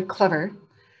simple and very clever.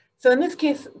 So in this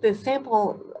case, the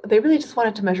sample, they really just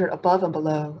wanted to measure it above and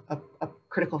below a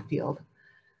critical field.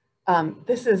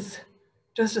 This is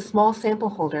just a small sample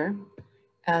holder,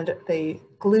 and they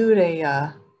glued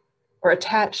or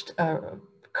attached a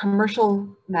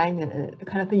commercial magnet in it, the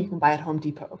kind of thing you can buy at Home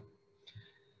Depot.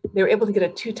 They were able to get a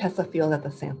 2 Tesla field at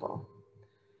the sample.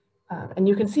 And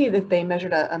you can see that they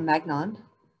measured a magnon.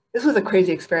 This was a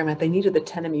crazy experiment. They needed the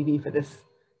 10 MeV for this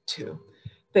too.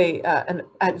 And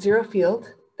at 0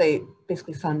 field, they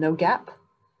basically saw no gap,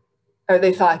 or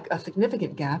they saw a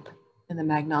significant gap in the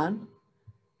magnon.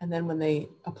 And then when they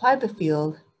applied the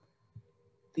field,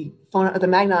 the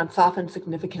magnon softened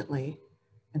significantly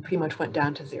and pretty much went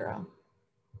down to 0.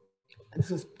 And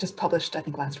this was just published, I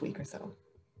think, last week or so.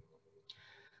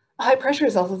 High pressure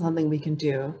is also something we can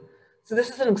do. So this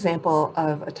is an example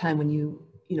of a time when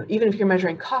even if you're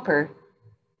measuring copper,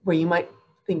 where you might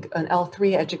think an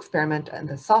L3 edge experiment and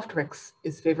the soft RIXS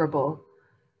is favorable.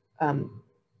 I'm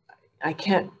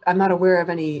not aware of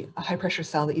any high pressure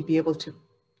cell that you'd be able to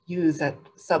use at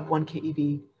sub 1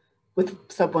 keV with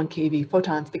sub 1 keV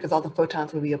photons, because all the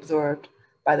photons will be absorbed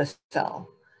by the cell.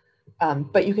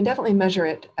 But you can definitely measure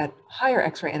it at higher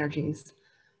X-ray energies.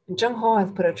 And Jung-ho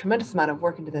has put a tremendous amount of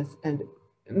work into this and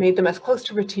made them as close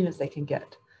to routine as they can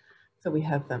get. So we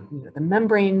have the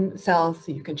membrane cells,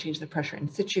 so you can change the pressure in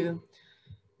situ.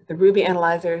 The Ruby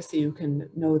analyzer, so you can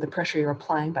know the pressure you're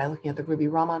applying by looking at the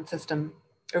Ruby-Raman system,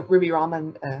 or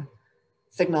Ruby-Raman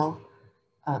signal.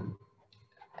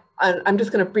 I'm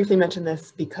just going to briefly mention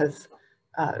this because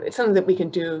it's something that we can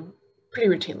do pretty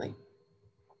routinely.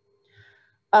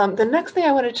 The next thing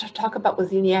I wanted to talk about was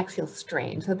uniaxial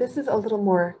strain. So this is a little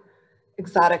more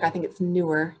exotic. I think it's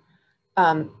newer.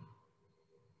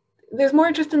 There's more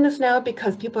interest in this now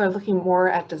because people are looking more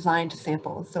at design to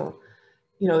sample. So,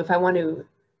 if I want to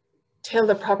tailor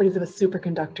the properties of a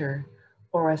superconductor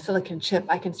or a silicon chip,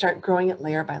 I can start growing it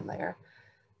layer by layer.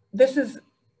 This is,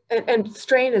 and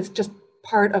strain is just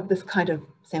part of this kind of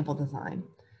sample design.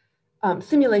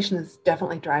 Simulation is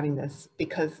definitely driving this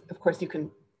because, of course, you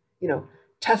can,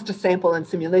 test a sample in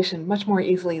simulation much more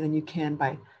easily than you can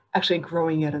by actually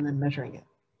growing it and then measuring it.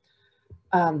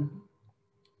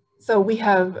 So we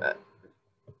have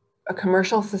a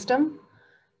commercial system.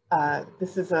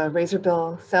 This is a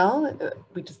Razorbill cell.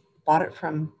 We just bought it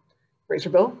from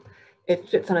Razorbill. It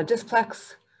fits on a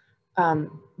displex.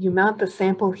 You mount the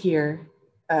sample here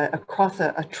across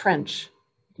a trench,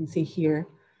 you can see here.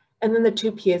 And then the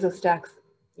two piezo stacks,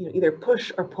 either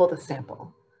push or pull the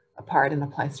sample apart and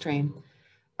apply strain.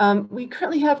 We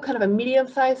currently have kind of a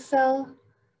medium-sized cell,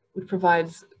 which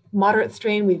provides moderate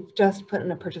strain. We've just put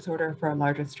in a purchase order for a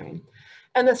larger strain.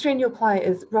 And the strain you apply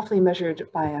is roughly measured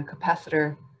by a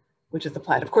capacitor, which is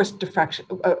applied. Of course, diffraction,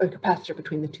 a capacitor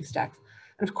between the two stacks.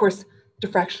 And of course,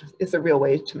 diffraction is the real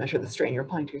way to measure the strain you're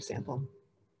applying to your sample.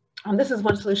 This is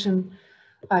one solution.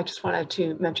 I just wanted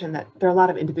to mention that there are a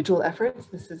lot of individual efforts.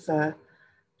 This is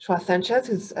Schwa Sanchez,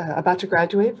 who's about to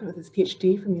graduate with his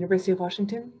PhD from the University of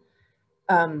Washington.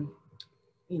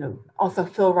 Also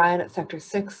Phil Ryan at Sector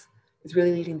 6 is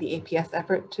really leading the APS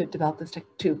effort to develop this,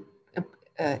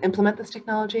 implement this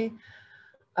technology.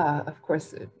 Of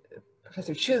course,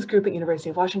 Professor Chu's group at University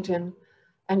of Washington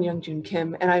and Young-Jun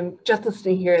Kim. And I'm just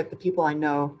listening here at the people I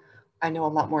know a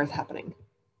lot more is happening.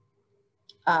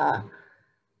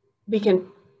 We can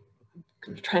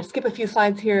try and skip a few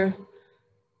slides here.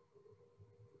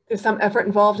 There's some effort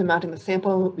involved in mounting the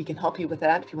sample. We can help you with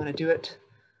that if you want to do it.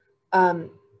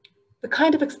 The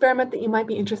kind of experiment that you might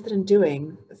be interested in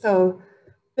doing. So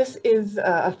this is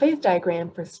a phase diagram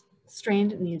for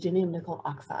strained neodymium nickel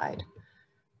oxide.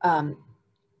 And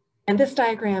this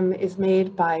diagram is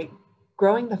made by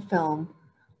growing the film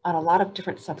on a lot of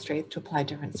different substrates to apply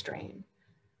different strain.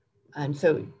 And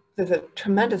so there's a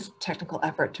tremendous technical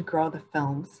effort to grow the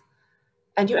films.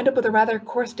 And you end up with a rather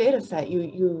coarse data set.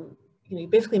 You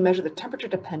basically measure the temperature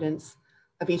dependence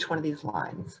of each one of these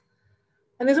lines.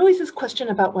 And there's always this question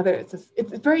about whether it's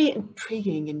very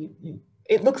intriguing and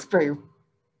it looks very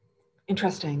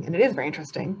interesting, and it is very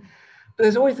interesting. But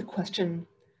there's always a question,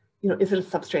 is it a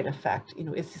substrate effect?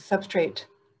 Is the substrate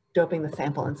doping the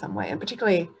sample in some way? And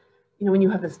particularly, when you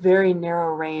have this very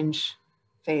narrow range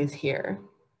phase here.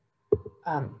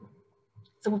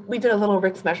 So we did a little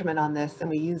RIXS measurement on this, and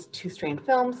we used 2 strained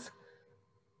films.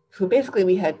 So basically,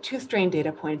 we had 2 strain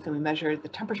data points, and we measured the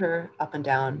temperature up and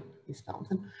down these films.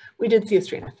 And we did see a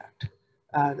strain effect.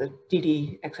 The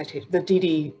DD excitation,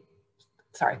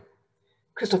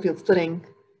 crystal field splitting,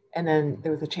 and then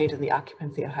there was a change in the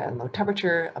occupancy at high and low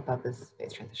temperature above this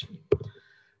phase transition.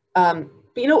 But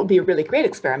what would be a really great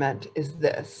experiment is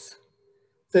this.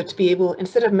 So to be able,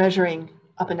 instead of measuring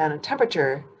up and down in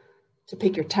temperature, to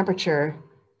pick your temperature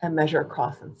and measure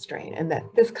across in strain, and that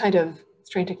this kind of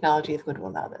strain technology is going to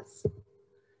allow this.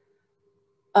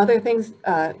 Other things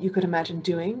you could imagine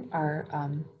doing are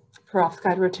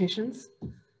perovskite rotations.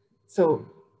 So,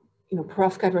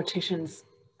 perovskite rotations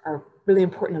are really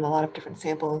important in a lot of different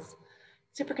samples,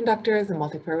 superconductors and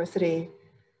multiporosity.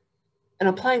 And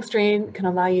applying strain can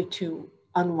allow you to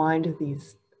unwind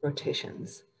these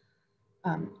rotations.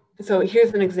 So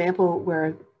here's an example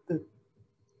where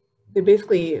they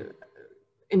basically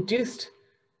induced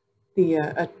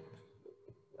an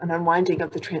unwinding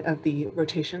of the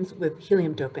rotations with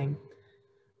helium doping,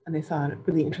 and they saw a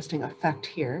really interesting effect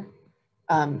here.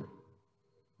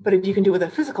 But if you can do it with a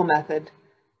physical method,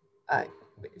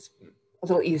 it's a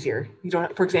little easier.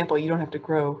 For example, you don't have to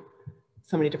grow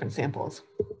so many different samples.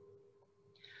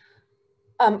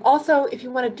 Also, if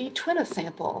you want to de-twin a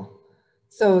sample,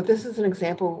 so this is an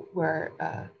example where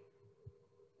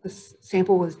this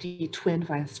sample was de-twinned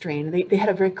via strain. They had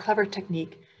a very clever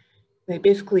technique. They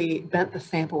basically bent the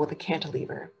sample with a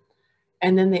cantilever,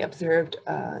 and then they observed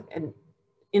an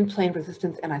in-plane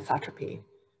resistance anisotropy,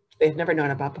 which they had never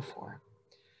known about before.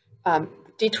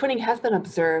 De-twinning has been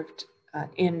observed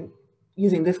in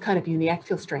using this kind of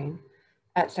uniaxial strain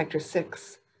at Sector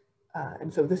 6.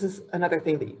 And so this is another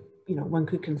thing that one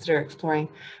could consider exploring.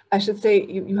 I should say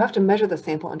you have to measure the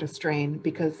sample under strain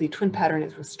because the twin pattern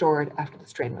is restored after the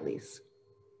strain release.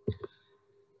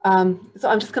 So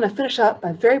I'm just going to finish up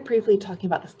by very briefly talking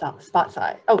about the spot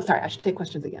size. Oh, sorry, I should take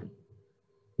questions again.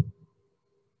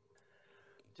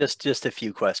 Just a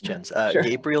few questions. Sure.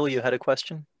 Gabriel, you had a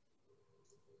question?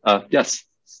 Yes.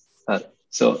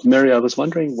 So Mary, I was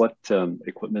wondering what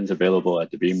equipment is available at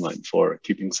the beamline for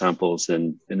keeping samples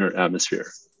in inner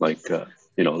atmosphere, like,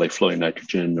 like flowing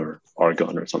nitrogen or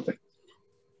argon or something.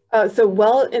 So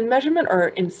well in measurement or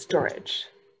in storage?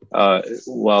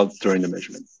 While during the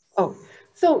measurement. Oh,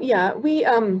 so yeah, we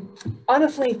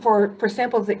honestly, for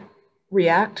samples that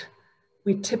react,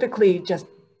 we typically just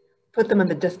put them in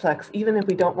the displex, even if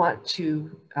we don't want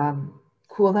to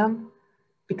cool them,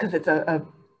 because it's it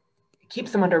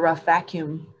keeps them under rough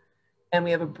vacuum. And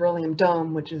we have a beryllium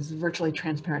dome, which is virtually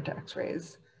transparent to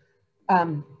X-rays.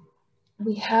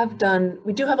 We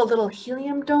do have a little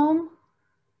helium dome,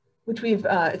 which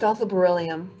it's also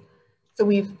beryllium. So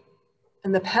we've,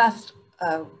 in the past,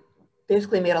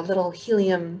 basically made a little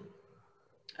helium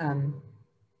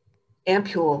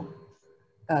ampule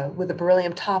with a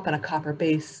beryllium top and a copper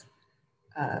base,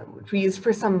 which we use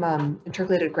for some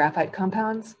intercalated graphite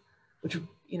compounds, which,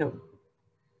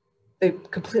 they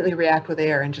completely react with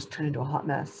air and just turn into a hot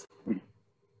mess.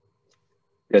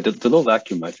 Yeah, the low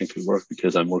vacuum I think would work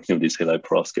because I'm working with these halide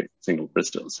perovskite single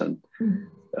crystals, and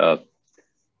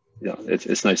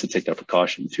it's nice to take that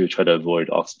precaution to try to avoid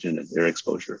oxygen and air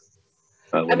exposure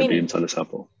when the beam's on the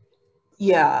sample.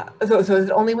 Yeah, so is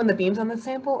it only when the beam's on the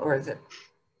sample, or is it?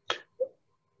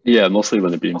 Yeah, mostly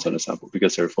when the beam's on the sample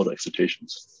because there are photo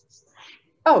excitations.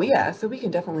 Oh yeah, so we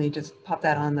can definitely just pop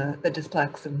that on the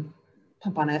displex and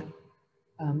pump on it.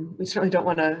 We certainly don't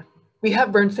want to, we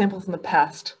have burned samples in the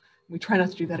past. We try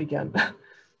not to do that again.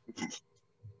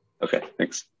 Okay,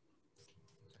 thanks.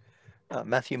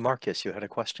 Matthew Marcus, you had a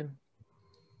question?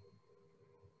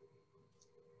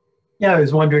 Yeah, I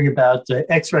was wondering about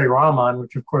X-ray Raman,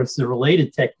 which of course is a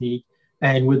related technique,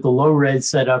 and would the low res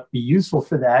setup be useful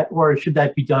for that, or should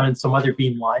that be done in some other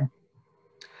beamline?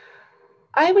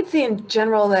 I would say in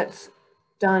general that's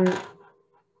done,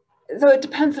 so it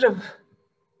depends sort of.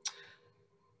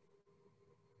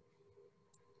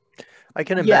 I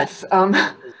can imagine,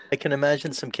 I can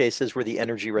imagine some cases where the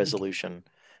energy resolution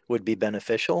would be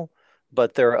beneficial,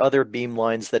 but there are other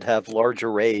beamlines that have large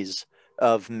arrays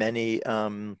of many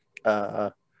analyzers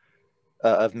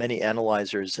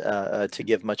to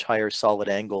give much higher solid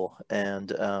angle,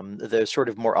 and they're sort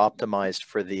of more optimized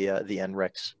for the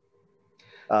NRIXS.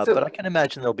 But I can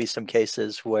imagine there'll be some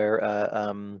cases where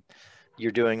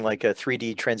you're doing like a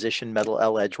 3D transition metal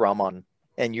L-edge Raman,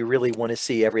 and you really want to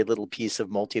see every little piece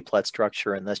of multiplet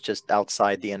structure, and that's just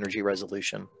outside the energy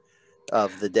resolution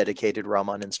of the dedicated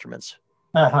Raman instruments.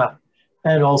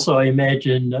 And also, I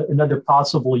imagine another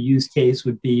possible use case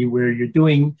would be where you're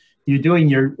doing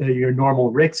your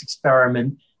normal RIXS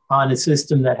experiment on a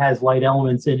system that has light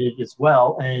elements in it as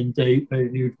well, and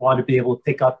you'd want to be able to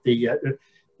pick up the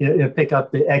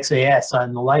XAS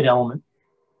on the light element.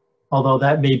 Although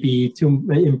that may be too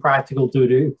impractical due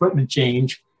to equipment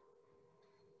change.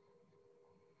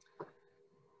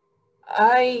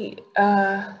 I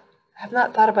have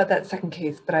not thought about that second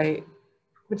case, but I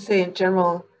would say in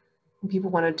general, when people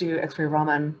want to do X-ray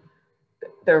Raman,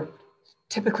 they're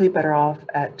typically better off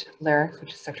at RIXS,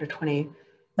 which is sector 20.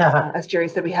 As Jerry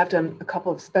said, we have done a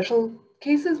couple of special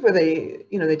cases where they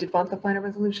did want the finer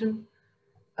resolution,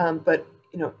 but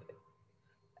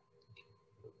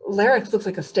RIXS looks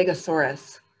like a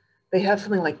stegosaurus. They have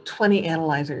something like 20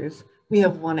 analyzers. We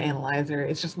have one analyzer.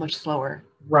 It's just much slower.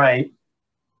 Right.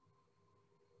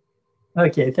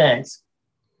 Okay, thanks.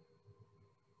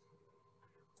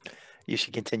 You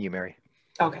should continue, Mary.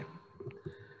 Okay.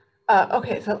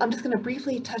 Okay, so I'm just going to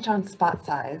briefly touch on spot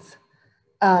size.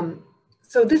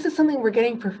 So this is something we're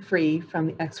getting for free from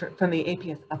the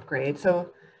APS upgrade.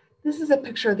 So this is a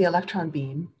picture of the electron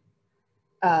beam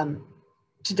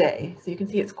today. So you can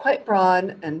see it's quite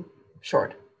broad and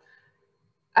short.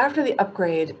 After the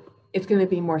upgrade, it's going to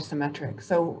be more symmetric.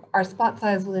 So our spot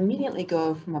size will immediately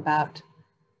go from about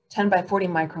 10 by 40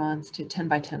 microns to 10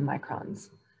 by 10 microns.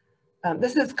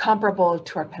 This is comparable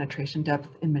to our penetration depth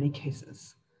in many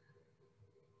cases.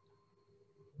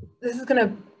 This is going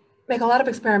to make a lot of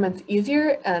experiments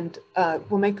easier and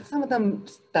will make some of them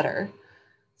better.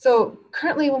 So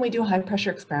currently when we do a high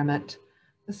pressure experiment,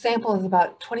 the sample is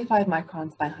about 25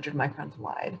 microns by 100 microns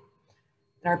wide.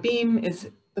 And our beam is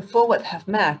the full width half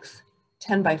max,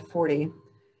 10 by 40.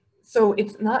 So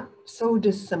it's not so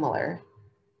dissimilar.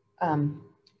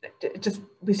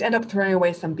 We end up throwing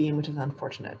away some beam, which is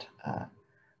unfortunate. I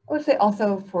would say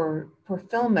also for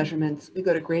film measurements, we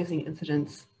go to grazing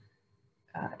incidence,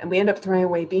 and we end up throwing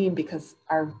away beam because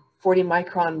our 40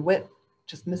 micron width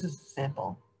just misses the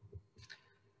sample.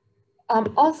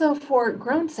 Also for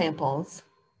grown samples,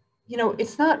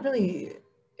 it's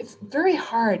very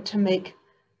hard to make,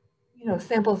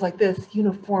 samples like this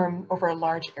uniform over a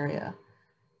large area.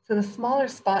 So the smaller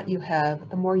spot you have,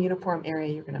 the more uniform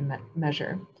area you're going to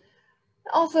measure.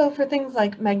 Also for things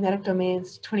like magnetic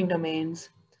domains, twinning domains,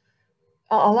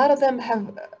 a lot of them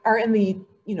are in the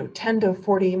 10 to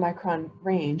 40 micron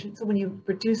range. So when you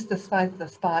reduce the size of the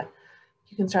spot,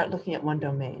 you can start looking at one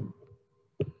domain.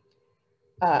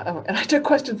 And I took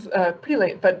questions pretty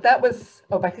late, but that was,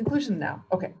 by conclusion now.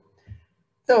 Okay.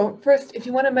 So first, if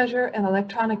you want to measure an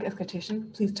electronic excitation,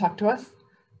 please talk to us.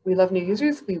 We love new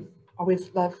users. We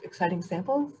always love exciting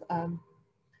samples.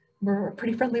 We're a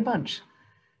pretty friendly bunch.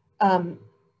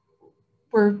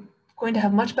 We're going to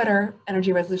have much better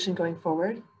energy resolution going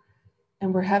forward,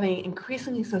 and we're having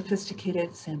increasingly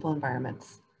sophisticated sample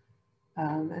environments.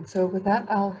 And so with that,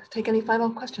 I'll take any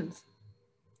final questions.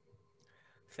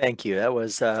 Thank you. That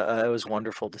was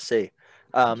wonderful to see.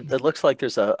 It looks like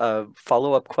there's a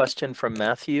follow-up question from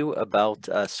Matthew about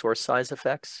source size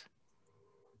effects.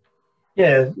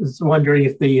 Yeah, I was wondering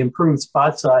if the improved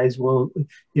spot size will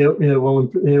get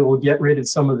rid of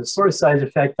some of the source size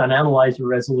effect on analyzer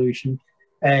resolution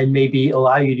and maybe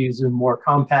allow you to use a more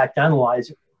compact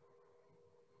analyzer.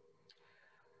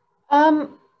 I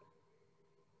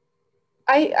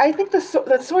think the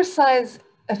source size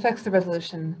affects the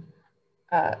resolution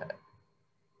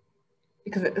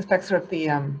because it affects sort of the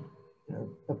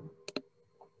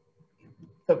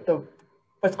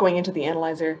what's going into the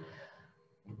analyzer.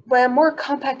 By a more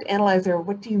compact analyzer,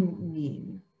 what do you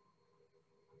mean?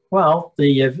 Well,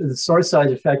 the source size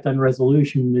effect on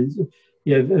resolution is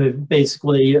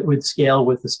basically it would scale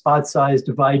with the spot size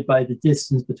divided by the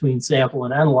distance between sample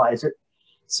and analyzer.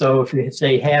 So if you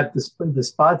say halve the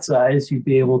spot size, you'd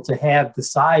be able to halve the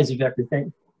size of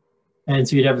everything. And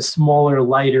so you'd have a smaller,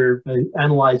 lighter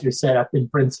analyzer setup in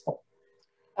principle.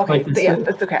 Okay, like yeah,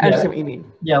 that's okay. I understand what you mean.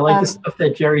 Yeah, like the stuff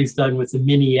that Jerry's done with the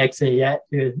mini XAS,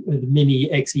 the mini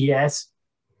XES.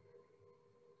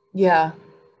 Yeah,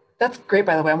 that's great,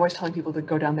 by the way. I'm always telling people to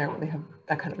go down there when they have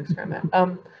that kind of experiment.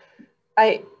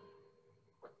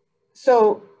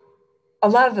 So a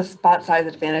lot of the spot size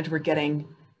advantage we're getting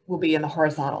will be in the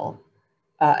horizontal,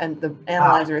 and the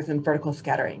analyzer is in vertical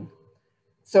scattering.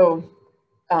 So,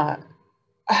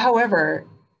 however,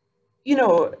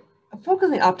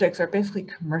 focusing optics are basically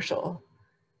commercial.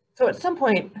 So at some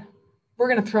point, we're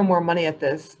going to throw more money at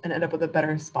this and end up with a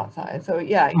better spot size. So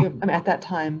yeah, I mean, at that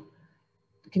time,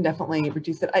 we can definitely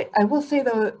reduce it. I will say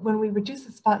though, when we reduce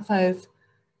the spot size,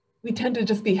 we tend to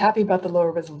just be happy about the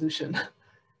lower resolution.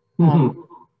 So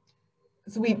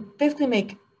we basically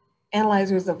make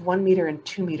analyzers of 1 meter and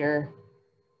 2 meter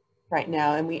right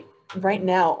now. And we right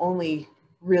now only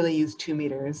really use 2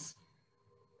 meters,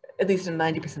 at least in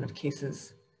 90% of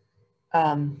cases.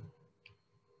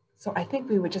 So I think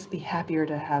we would just be happier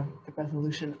to have the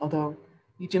resolution, although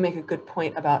you do make a good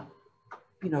point about,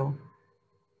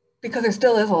 because there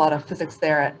still is a lot of physics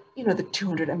there at, the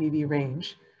 200 MeV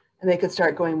range, and they could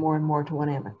start going more and more to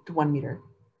 1 meter.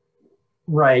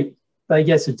 Right. But I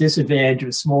guess a disadvantage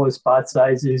of smaller spot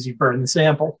size is you burn the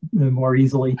sample more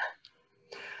easily.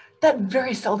 That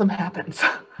very seldom happens.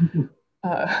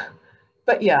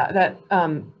 But yeah,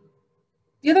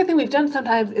 the other thing we've done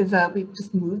sometimes is we've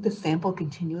just moved the sample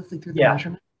continuously through the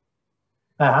measurement,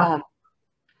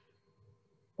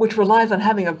 which relies on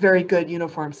having a very good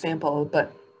uniform sample,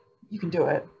 but you can do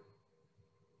it.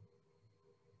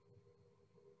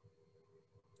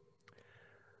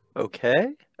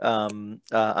 Okay.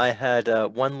 I had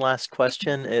one last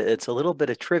question. It's a little bit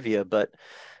of trivia, but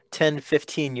 10,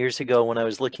 15 years ago when I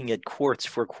was looking at quartz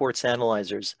for quartz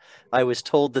analyzers, I was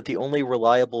told that the only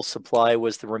reliable supply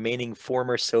was the remaining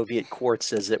former Soviet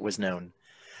quartz as it was known.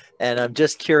 And I'm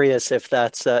just curious if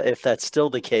that's still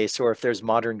the case or if there's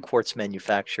modern quartz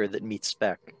manufacturer that meets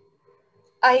spec.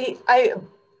 I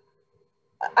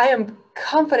am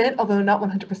confident, although not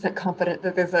 100% confident,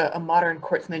 that there's a modern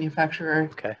quartz manufacturer.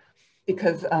 Okay.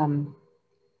 Because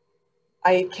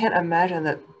I can't imagine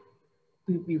that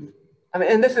I mean,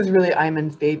 and this is really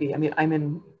Ayman's baby. I mean,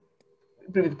 Ayman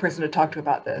would be the person to talk to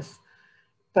about this.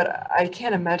 But I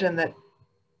can't imagine that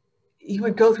he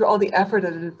would go through all the effort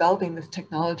of developing this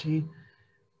technology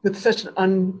with such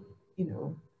an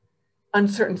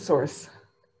uncertain source.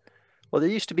 Well, there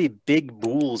used to be big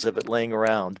bools of it laying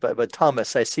around, but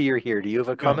Thomas, I see you're here. Do you have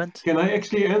a comment? Can I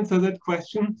actually answer that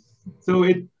question? So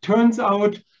it turns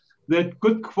out that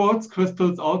good quartz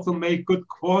crystals also make good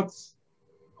quartz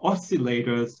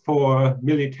oscillators for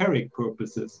military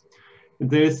purposes.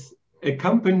 There's a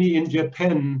company in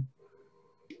Japan,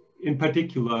 in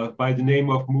particular, by the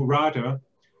name of Murata,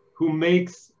 who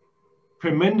makes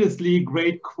tremendously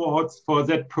great quartz for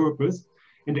that purpose.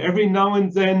 And every now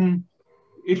and then,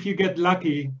 if you get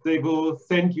lucky, they will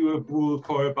send you a bool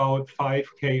for about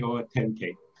 5K or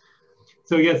 10K.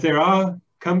 So yes, there are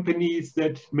companies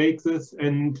that make this,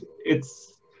 and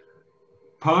it's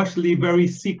partially very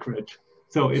secret.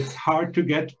 So it's hard to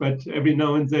get, but every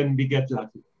now and then we get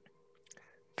lucky.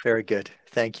 Very good.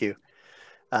 Thank you.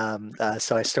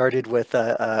 So I started with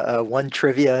one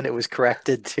trivia, and it was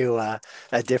corrected to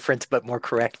a different but more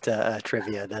correct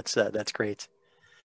trivia. That's great.